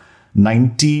talking of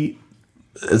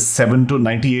 97 to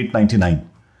 98, 99.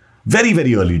 Very,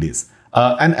 very early days.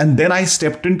 And then I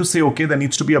stepped in to say, okay, there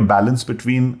needs to be a balance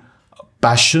between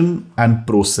passion and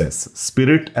process,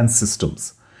 spirit and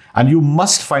systems. And you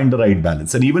must find the right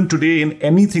balance. And even today, in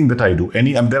anything that I do,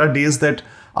 there are days that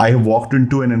I have walked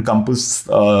into an Encompass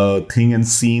thing and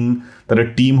seen that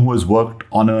a team who has worked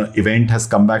on an event has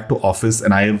come back to office,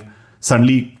 and I have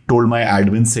suddenly told my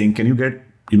admin saying, can you get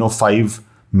 5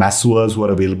 masseurs who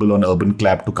are available on Urban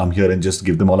Clap to come here and just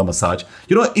give them all a massage?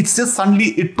 It's just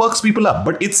suddenly, it perks people up.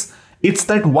 But it's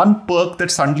that one perk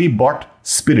that suddenly brought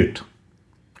spirit.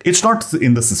 It's not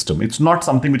in the system. It's not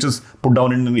something which is put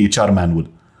down in an HR manual.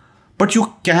 But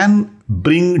you can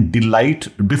bring delight.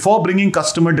 Before bringing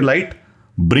customer delight,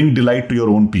 bring delight to your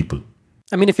own people.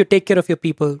 I mean, if you take care of your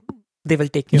people, they will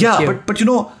take care of you. Yeah, but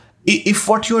if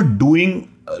what you're doing,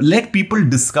 let people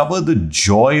discover the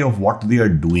joy of what they are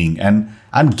doing and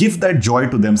give that joy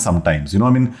to them sometimes.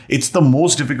 It's the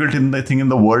most difficult thing in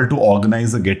the world to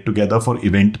organize a get-together for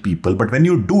event people. But when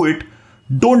you do it,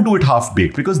 don't do it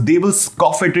half-baked, because they will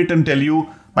scoff at it and tell you,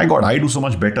 my God, I do so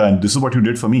much better, and this is what you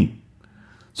did for me.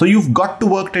 So you've got to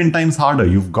work 10 times harder.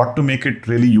 You've got to make it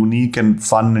really unique and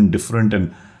fun and different.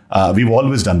 And we've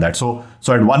always done that. So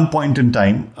at one point in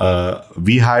time,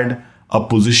 we had a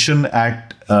position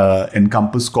at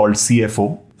Encompass called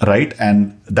CFO, right?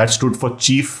 And that stood for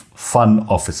Chief Fun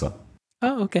Officer.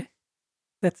 Oh, okay.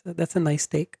 That's a nice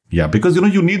take. Yeah, because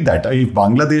you need that. If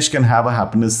Bangladesh can have a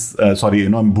happiness,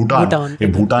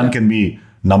 Bhutan can be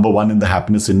number 1 in the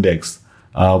happiness index.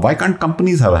 Why can't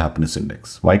companies have a happiness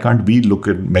index? Why can't we look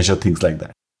and measure things like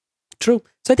that? True.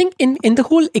 So I think in the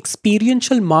whole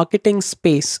experiential marketing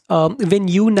space, when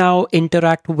you now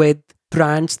interact with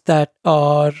brands that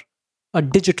are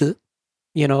digital,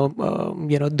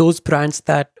 those brands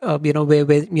that where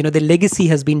the legacy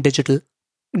has been digital,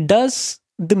 does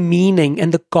the meaning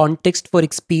and the context for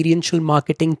experiential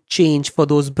marketing change for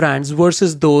those brands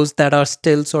versus those that are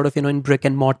still sort of in brick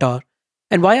and mortar?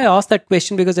 And why I ask that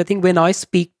question, because I think when I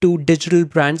speak to digital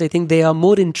brands, I think they are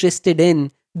more interested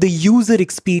in the user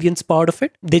experience part of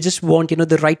it. They just want,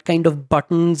 the right kind of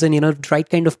buttons and, right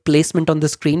kind of placement on the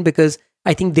screen, because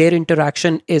I think their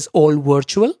interaction is all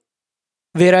virtual.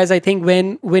 Whereas I think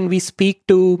when we speak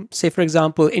to, say, for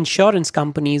example, insurance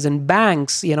companies and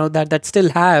banks, that still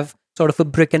have sort of a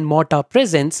brick and mortar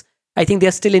presence, I think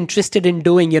they're still interested in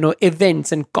doing,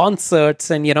 events and concerts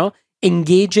and,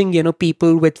 engaging,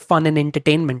 people with fun and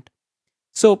entertainment.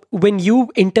 So when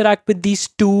you interact with these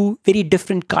two very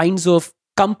different kinds of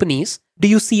companies, do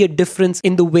you see a difference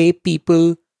in the way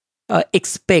people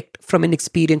expect from an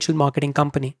experiential marketing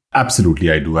company?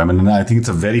 Absolutely, I do. I think it's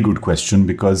a very good question,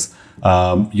 because,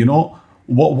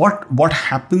 what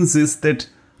happens is that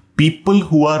people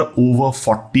who are over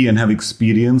 40 and have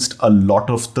experienced a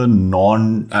lot of the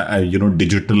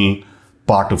digital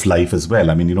part of life as well.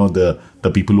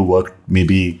 The people who worked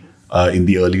maybe in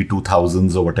the early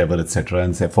 2000s or whatever, etc.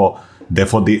 And therefore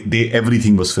they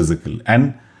everything was physical.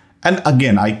 And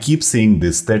again, I keep saying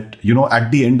this, that,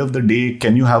 at the end of the day,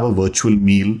 can you have a virtual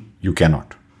meal? You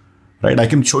cannot, right? I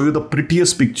can show you the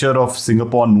prettiest picture of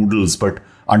Singapore noodles, but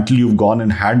until you've gone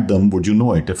and had them, would you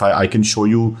know it? If I can show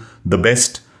you the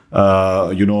best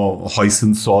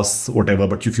hoisin sauce, whatever.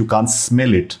 But if you can't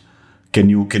smell it, can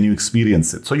you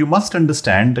experience it? So you must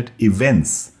understand that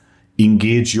events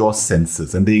engage your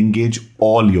senses, and they engage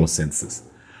all your senses.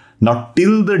 Now,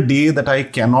 till the day that I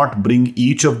cannot bring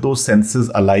each of those senses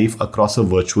alive across a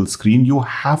virtual screen, you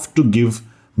have to give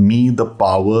me the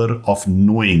power of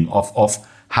knowing, of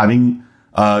having,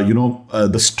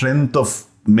 the strength of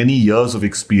many years of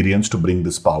experience to bring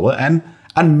this power. And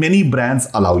many brands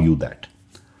allow you that.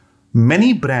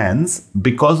 Many brands,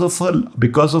 because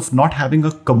of not having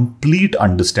a complete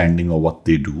understanding of what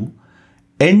they do,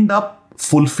 end up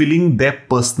fulfilling their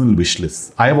personal wish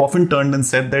lists. I have often turned and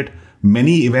said that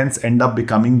many events end up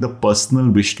becoming the personal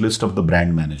wish list of the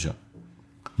brand manager.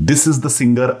 This is the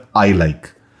singer I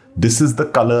like. This is the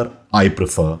color I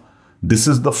prefer. This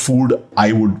is the food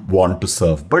I would want to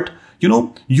serve. But,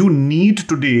 you need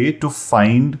today to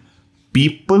find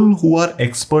people who are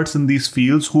experts in these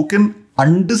fields who can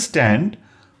understand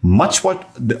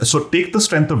so take the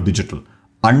strength of digital,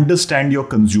 understand your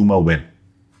consumer well,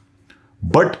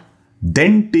 but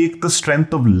then take the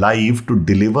strength of live to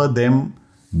deliver them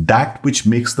that which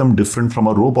makes them different from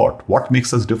a robot. What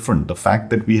makes us different? The fact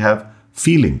that we have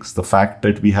feelings, the fact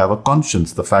that we have a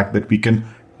conscience, the fact that we can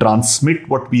transmit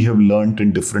what we have learned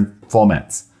in different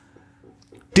formats.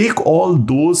 Take all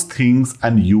those things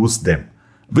and use them,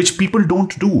 which people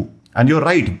don't do. And you're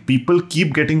right, people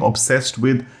keep getting obsessed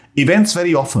with events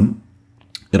very often,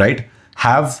 right?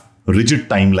 Have rigid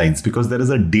timelines because there is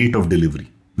a date of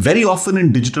delivery. Very often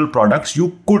in digital products,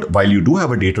 you could, while you do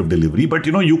have a date of delivery, but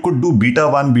you could do beta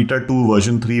 1, beta 2,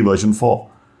 version 3, version 4.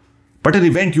 But an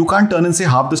event, you can't turn and say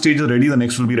half the stage is ready, the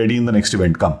next will be ready in the next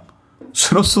event come.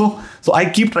 So I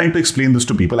keep trying to explain this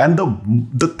to people. And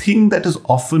the thing that is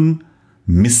often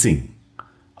missing,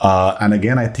 and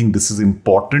again, I think this is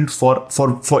important for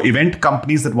event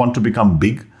companies that want to become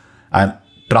big, and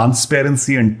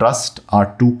transparency and trust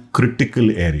are two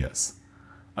critical areas.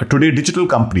 Today, digital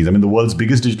companies, the world's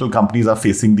biggest digital companies are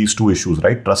facing these two issues,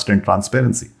 right? Trust and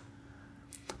transparency.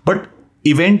 But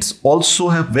events also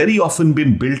have very often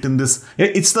been built in this.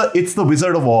 It's the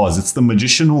Wizard of Oz. It's the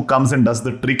magician who comes and does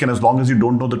the trick. And as long as you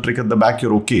don't know the trick at the back,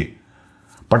 you're okay.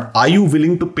 But are you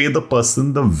willing to pay the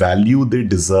person the value they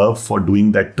deserve for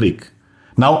doing that trick?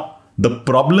 Now, the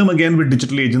problem again with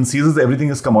digital agencies is everything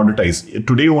is commoditized.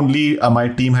 Today only my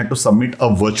team had to submit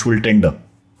a virtual tender.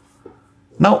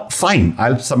 Now, fine,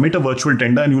 I'll submit a virtual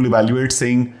tender and you'll evaluate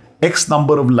saying X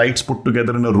number of lights put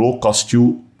together in a row cost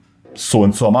you so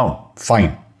and so amount.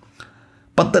 Fine.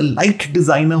 But the light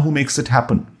designer who makes it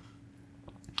happen,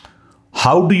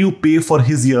 how do you pay for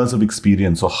his years of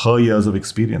experience or her years of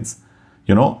experience?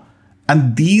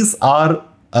 And these are,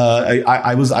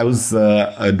 I was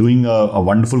doing a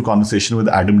wonderful conversation with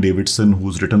Adam Davidson,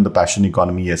 who's written The Passion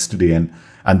Economy yesterday.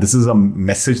 And this is a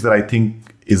message that I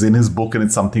think is in his book. And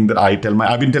it's something that I've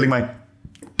been telling my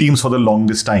teams for the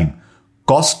longest time.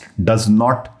 Cost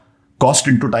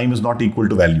into time is not equal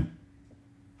to value.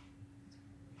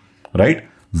 Right?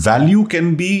 Value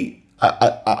can be,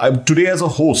 today as a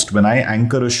host, when I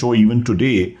anchor a show, even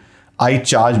today, I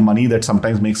charge money that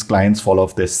sometimes makes clients fall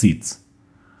off their seats.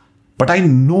 But I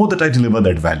know that I deliver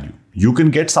that value. You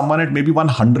can get someone at maybe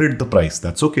 100 the price.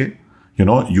 That's okay.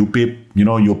 You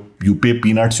pay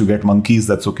peanuts, you get monkeys.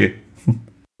 That's okay.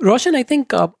 Roshan, I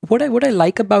think what I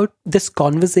like about this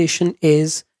conversation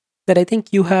is that I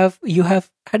think you have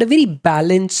had a very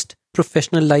balanced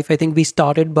professional life. I think we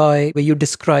started by where you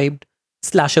described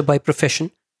slasher by profession.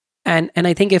 And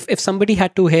I think if somebody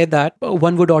had to hear that,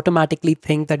 one would automatically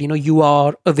think that, you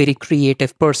are a very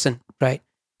creative person, right?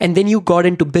 And then you got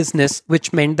into business,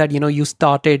 which meant that, you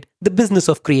started the business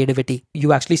of creativity.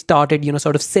 You actually started,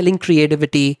 sort of selling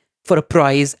creativity for a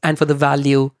price and for the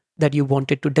value that you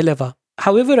wanted to deliver.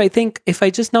 However, I think if I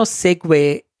just now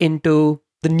segue into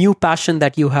the new passion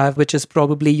that you have, which is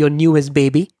probably your newest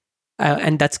baby,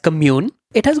 and that's Commune.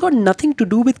 It has got nothing to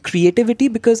do with creativity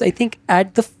because I think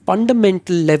at the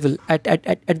fundamental level,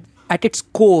 at its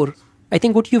core, I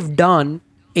think what you've done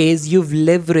is you've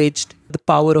leveraged the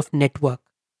power of network.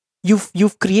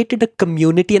 You've created a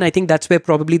community, and I think that's where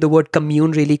probably the word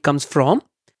commune really comes from.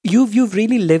 You've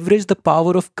really leveraged the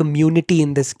power of community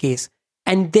in this case.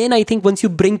 And then I think once you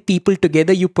bring people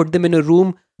together, you put them in a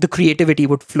room, the creativity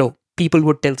would flow. People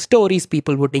would tell stories,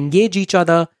 people would engage each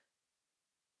other.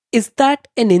 Is that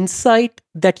an insight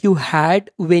that you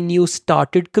had when you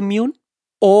started Commune?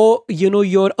 Or,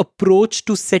 your approach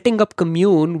to setting up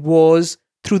Commune was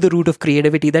through the route of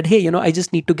creativity that, hey, I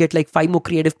just need to get like 5 more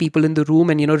creative people in the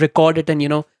room and, record it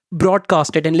and,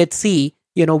 broadcast it and let's see,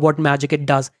 what magic it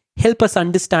does. Help us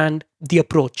understand the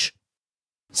approach.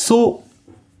 So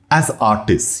as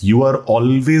artists, you are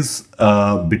always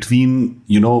between,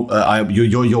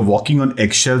 you're walking on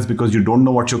eggshells because you don't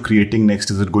know what you're creating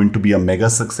next. Is it going to be a mega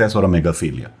success or a mega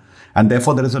failure? And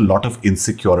therefore, there is a lot of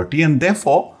insecurity. And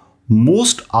therefore,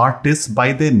 most artists,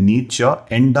 by their nature,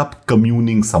 end up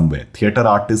communing somewhere. Theatre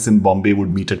artists in Bombay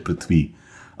would meet at Prithvi.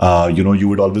 You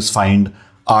would always find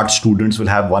art students will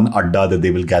have one adda that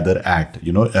they will gather at.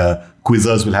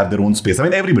 Quizzers will have their own space. I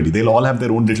mean, everybody, they'll all have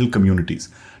their own little communities.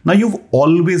 Now, you've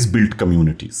always built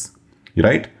communities,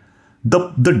 right?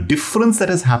 The difference that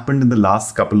has happened in the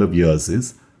last couple of years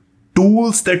is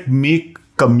tools that make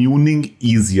communing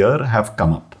easier have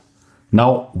come up.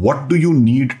 Now, what do you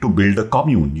need to build a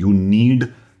commune? You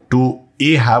need to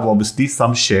have obviously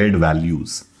some shared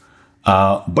values.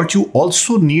 But you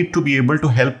also need to be able to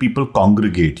help people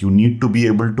congregate. You need to be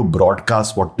able to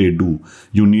broadcast what they do.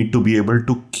 You need to be able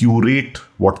to curate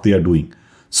what they are doing.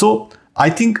 So I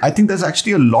think there's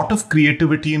actually a lot of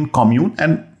creativity in commune.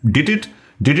 And did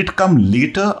it come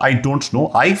later? I don't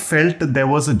know. I felt that there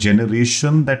was a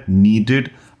generation that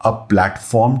needed a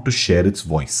platform to share its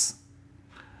voice.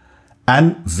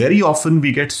 And very often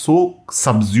we get so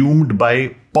subsumed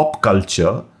by pop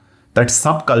culture that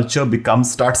subculture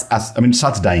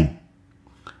starts dying.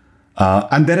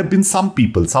 And there have been some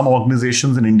people, some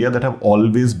organizations in India that have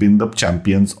always been the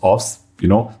champions of,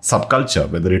 subculture,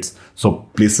 whether it's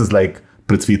places like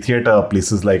Prithvi Theatre,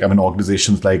 places like,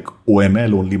 organizations like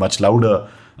OML, Only Much Louder,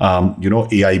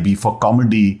 AIB for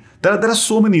comedy. There are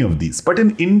so many of these. But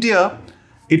in India,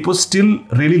 it was still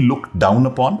really looked down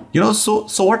upon. So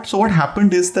what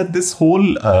happened is that this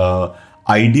whole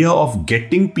idea of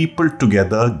getting people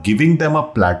together, giving them a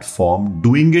platform,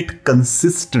 doing it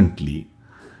consistently,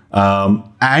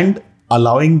 and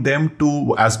allowing them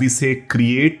to, as we say,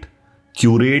 create,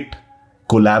 curate,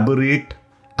 collaborate,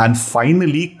 and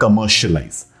finally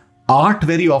commercialize. Art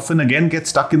very often again gets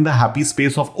stuck in the happy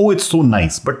space of, oh, it's so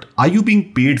nice, but are you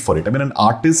being paid for it? An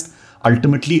artist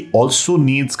ultimately also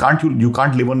needs, you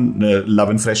can't live on love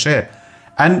and fresh air.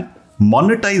 And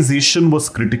monetization was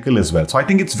critical as well. So I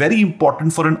think it's very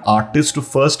important for an artist to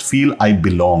first feel I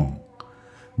belong.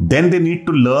 Then they need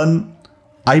to learn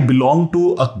I belong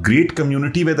to a great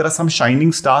community where there are some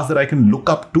shining stars that I can look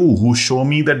up to who show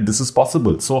me that this is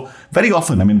possible. So very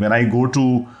often, when I go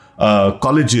to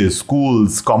colleges,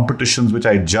 schools, competitions, which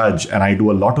I judge, and I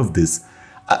do a lot of this,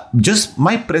 just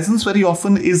my presence very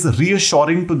often is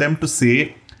reassuring to them to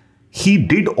say, he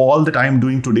did all that I am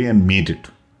doing today and made it.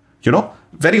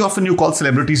 Very often you call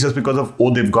celebrities just because of,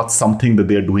 they've got something that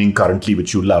they're doing currently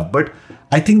which you love. But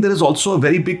I think there is also a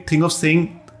very big thing of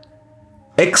saying,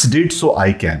 X did, so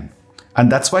I can.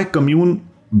 And that's why Commune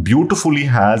beautifully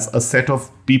has a set of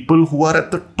people who are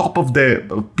at the top of their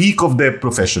peak of their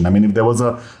profession. If there was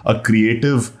a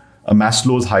creative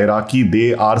Maslow's hierarchy,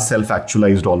 they are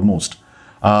self-actualized almost.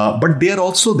 But they are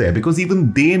also there because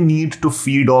even they need to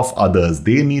feed off others.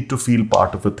 They need to feel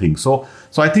part of a thing. So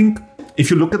I think if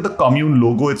you look at the Commune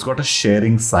logo, it's got a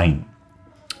sharing sign.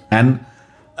 And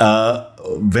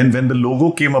when the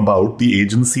logo came about, the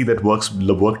agency that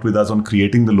worked with us on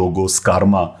creating the logo,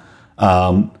 Skarma,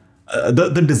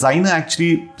 the designer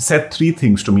actually said three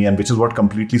things to me, and which is what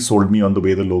completely sold me on the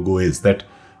way the logo is. That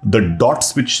the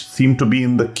dots which seem to be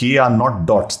in the K are not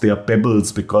dots, they are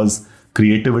pebbles, because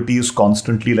creativity is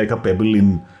constantly like a pebble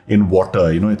in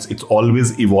water. It's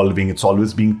always evolving, it's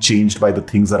always being changed by the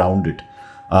things around it.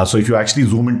 So if you actually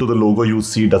zoom into the logo, you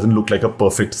see it doesn't look like a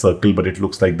perfect circle, but it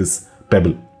looks like this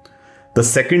pebble. The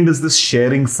second is this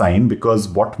sharing sign, because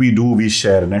what we do, we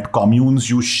share. And at communes,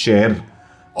 you share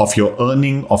of your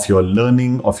earning, of your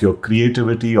learning, of your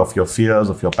creativity, of your fears,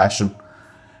 of your passion.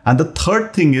 And the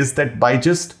third thing is that by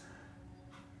just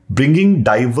bringing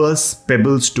diverse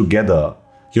pebbles together,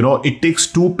 it takes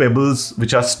two pebbles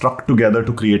which are struck together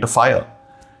to create a fire.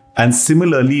 And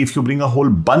similarly, if you bring a whole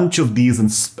bunch of these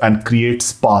and create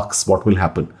sparks, what will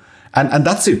happen? And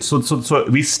that's it. So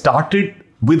we started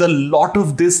with a lot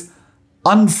of this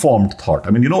unformed thought.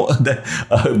 That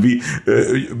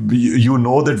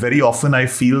very often I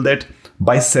feel that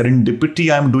by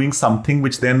serendipity, I'm doing something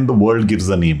which then the world gives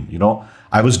a name.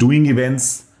 I was doing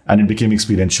events and it became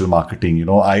experiential marketing.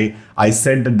 I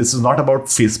said that this is not about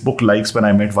Facebook likes when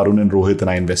I met Varun and Rohit and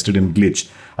I invested in Glitch.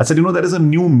 I said, there is a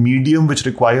new medium which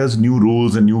requires new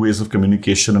rules and new ways of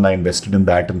communication, and I invested in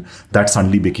that. And that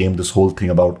suddenly became this whole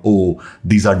thing about,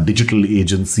 these are digital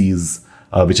agencies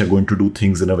which are going to do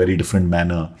things in a very different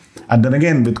manner. And then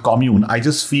again, with Commune, I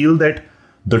just feel that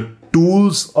the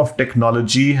tools of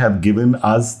technology have given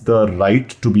us the right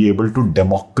to be able to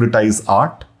democratize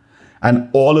art. And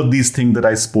all of these things that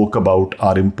I spoke about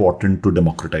are important to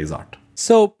democratize art.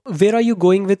 So where are you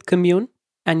going with Commune?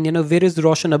 And, where is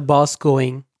Roshan Abbas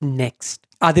going next?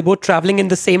 Are they both traveling in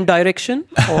the same direction?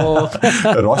 Or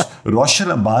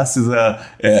Roshan Abbas is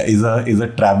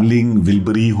a traveling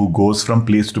Wilbury who goes from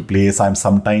place to place. I'm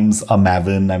sometimes a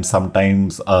Maven. I'm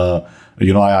sometimes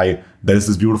there's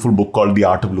this beautiful book called The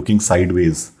Art of Looking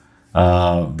Sideways,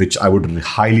 which I would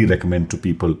highly recommend to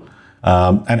people.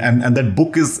 And that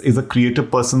book is a creative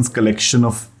person's collection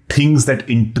of things that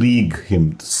intrigue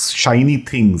him, shiny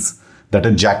things that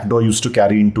a jackdaw used to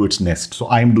carry into its nest. So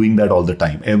I'm doing that all the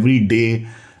time. Every day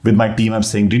with my team, I'm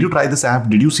saying, did you try this app?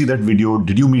 Did you see that video?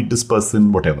 Did you meet this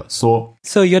person? Whatever. So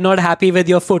you're not happy with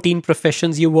your 14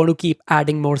 professions. You want to keep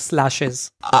adding more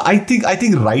slashes. I think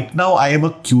right now I am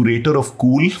a curator of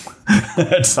cool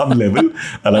at some level.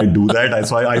 And I do that.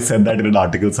 So I said that in an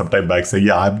article sometime back saying,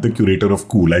 yeah, I'm the curator of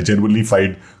cool. I genuinely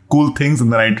find cool things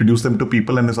and then I introduce them to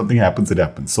people, and if something happens, it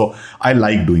happens. So I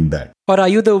like doing that. Or are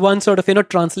you the one sort of,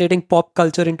 translating pop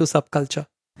culture into subculture?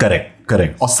 Correct.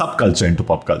 Or subculture into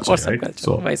pop culture. Or right? Subculture,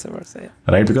 so, vice versa.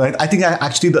 Yeah. Right, because I think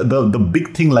actually the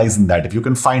big thing lies in that. If you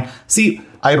can find... See,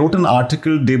 I wrote an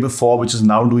article day before, which is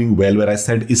now doing well, where I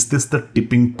said, is this the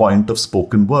tipping point of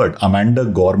spoken word? Amanda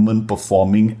Gorman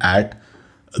performing at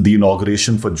the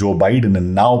inauguration for Joe Biden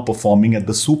and now performing at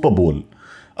the Super Bowl.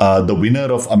 The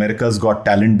winner of America's Got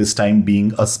Talent this time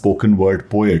being a spoken word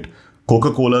poet.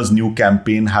 Coca-Cola's new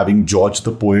campaign having George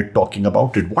the poet talking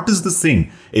about it. What is this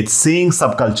saying? It's saying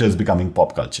subculture is becoming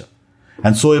pop culture.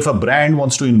 And so if a brand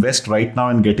wants to invest right now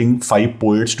in getting 5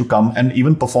 poets to come and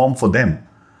even perform for them,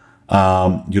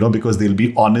 because they'll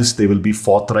be honest, they will be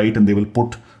forthright, and they will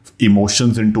put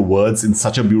emotions into words in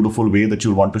such a beautiful way that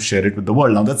you'll want to share it with the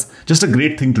world. Now, that's just a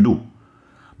great thing to do.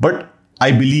 But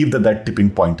I believe that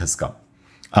tipping point has come.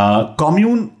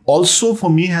 Commune also for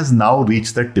me has now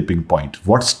reached that tipping point.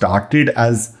 What started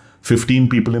as 15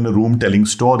 people in a room telling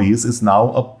stories is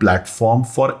now a platform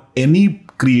for any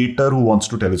creator who wants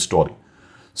to tell a story.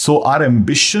 So our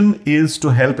ambition is to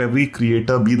help every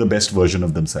creator be the best version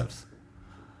of themselves.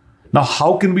 Now,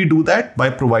 how can we do that? By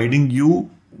providing you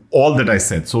all that I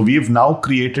said. So we've now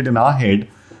created in our head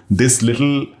this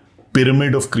little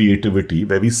pyramid of creativity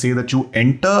where we say that you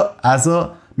enter as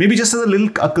maybe just as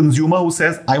a consumer who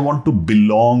says, I want to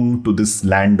belong to this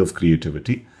land of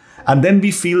creativity. And then we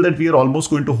feel that we are almost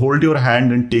going to hold your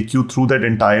hand and take you through that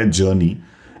entire journey.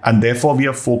 And therefore, we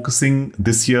are focusing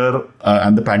this year,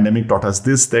 and the pandemic taught us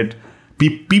this, that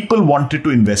people wanted to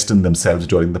invest in themselves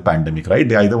during the pandemic, right?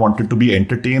 They either wanted to be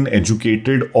entertained,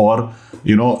 educated, or,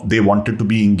 they wanted to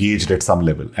be engaged at some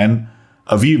level. And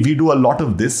we do a lot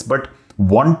of this, but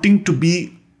wanting to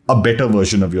be a better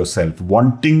version of yourself,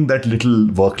 wanting that little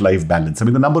work-life balance. I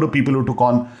mean, the number of people who took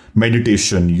on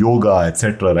meditation, yoga,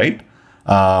 etc., right?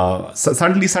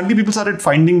 Suddenly people started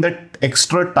finding that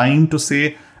extra time to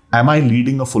say, am I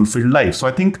leading a fulfilled life? So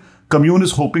I think Commune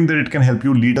is hoping that it can help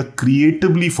you lead a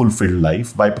creatively fulfilled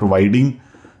life by providing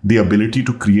the ability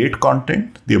to create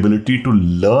content, the ability to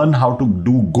learn how to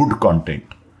do good content,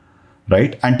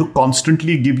 right? And to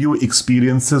constantly give you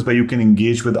experiences where you can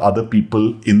engage with other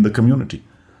people in the community.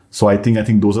 So I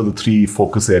think those are the 3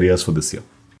 focus areas for this year.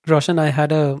 Roshan, I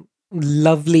had a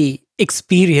lovely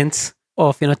experience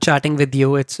of, chatting with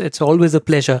you. It's always a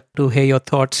pleasure to hear your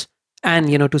thoughts and,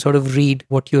 to sort of read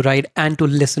what you write and to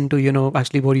listen to,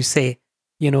 actually what you say,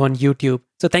 on YouTube.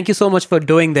 So thank you so much for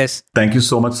doing this. Thank you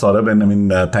so much, Saurabh.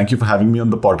 And thank you for having me on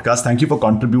the podcast. Thank you for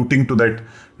contributing to that,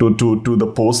 to the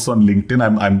posts on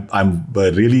LinkedIn. I'm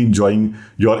really enjoying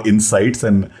your insights,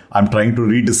 and I'm trying to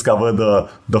rediscover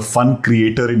the fun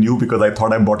creator in you, because I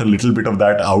thought I brought a little bit of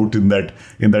that out in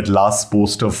that last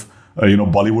post of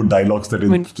Bollywood dialogues that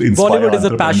inspire Bollywood is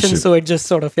a passion, so it just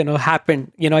sort of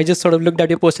happened. I just sort of looked at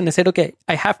your post and I said, okay,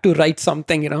 I have to write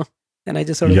something, and I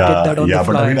just sort of did that on the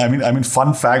fly. But I mean,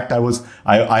 fun fact,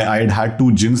 I had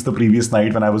 2 gins the previous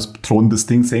night when I was thrown this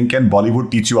thing saying, can Bollywood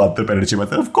teach you entrepreneurship? I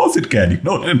said, of course it can,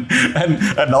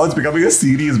 and now it's becoming a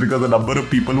series because the number of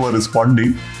people who are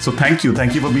responding. So thank you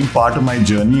for being part of my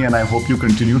journey, and I hope you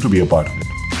continue to be a part of it.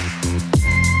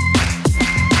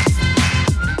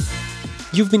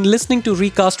 You've been listening to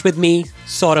Recast with me,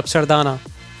 Saurabh Sardana.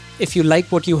 If you like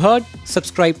what you heard,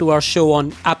 subscribe to our show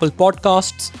on Apple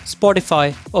Podcasts,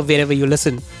 Spotify, or wherever you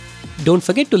listen. Don't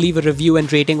forget to leave a review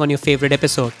and rating on your favorite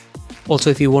episode. Also,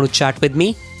 if you want to chat with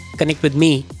me, connect with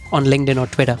me on LinkedIn or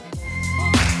Twitter.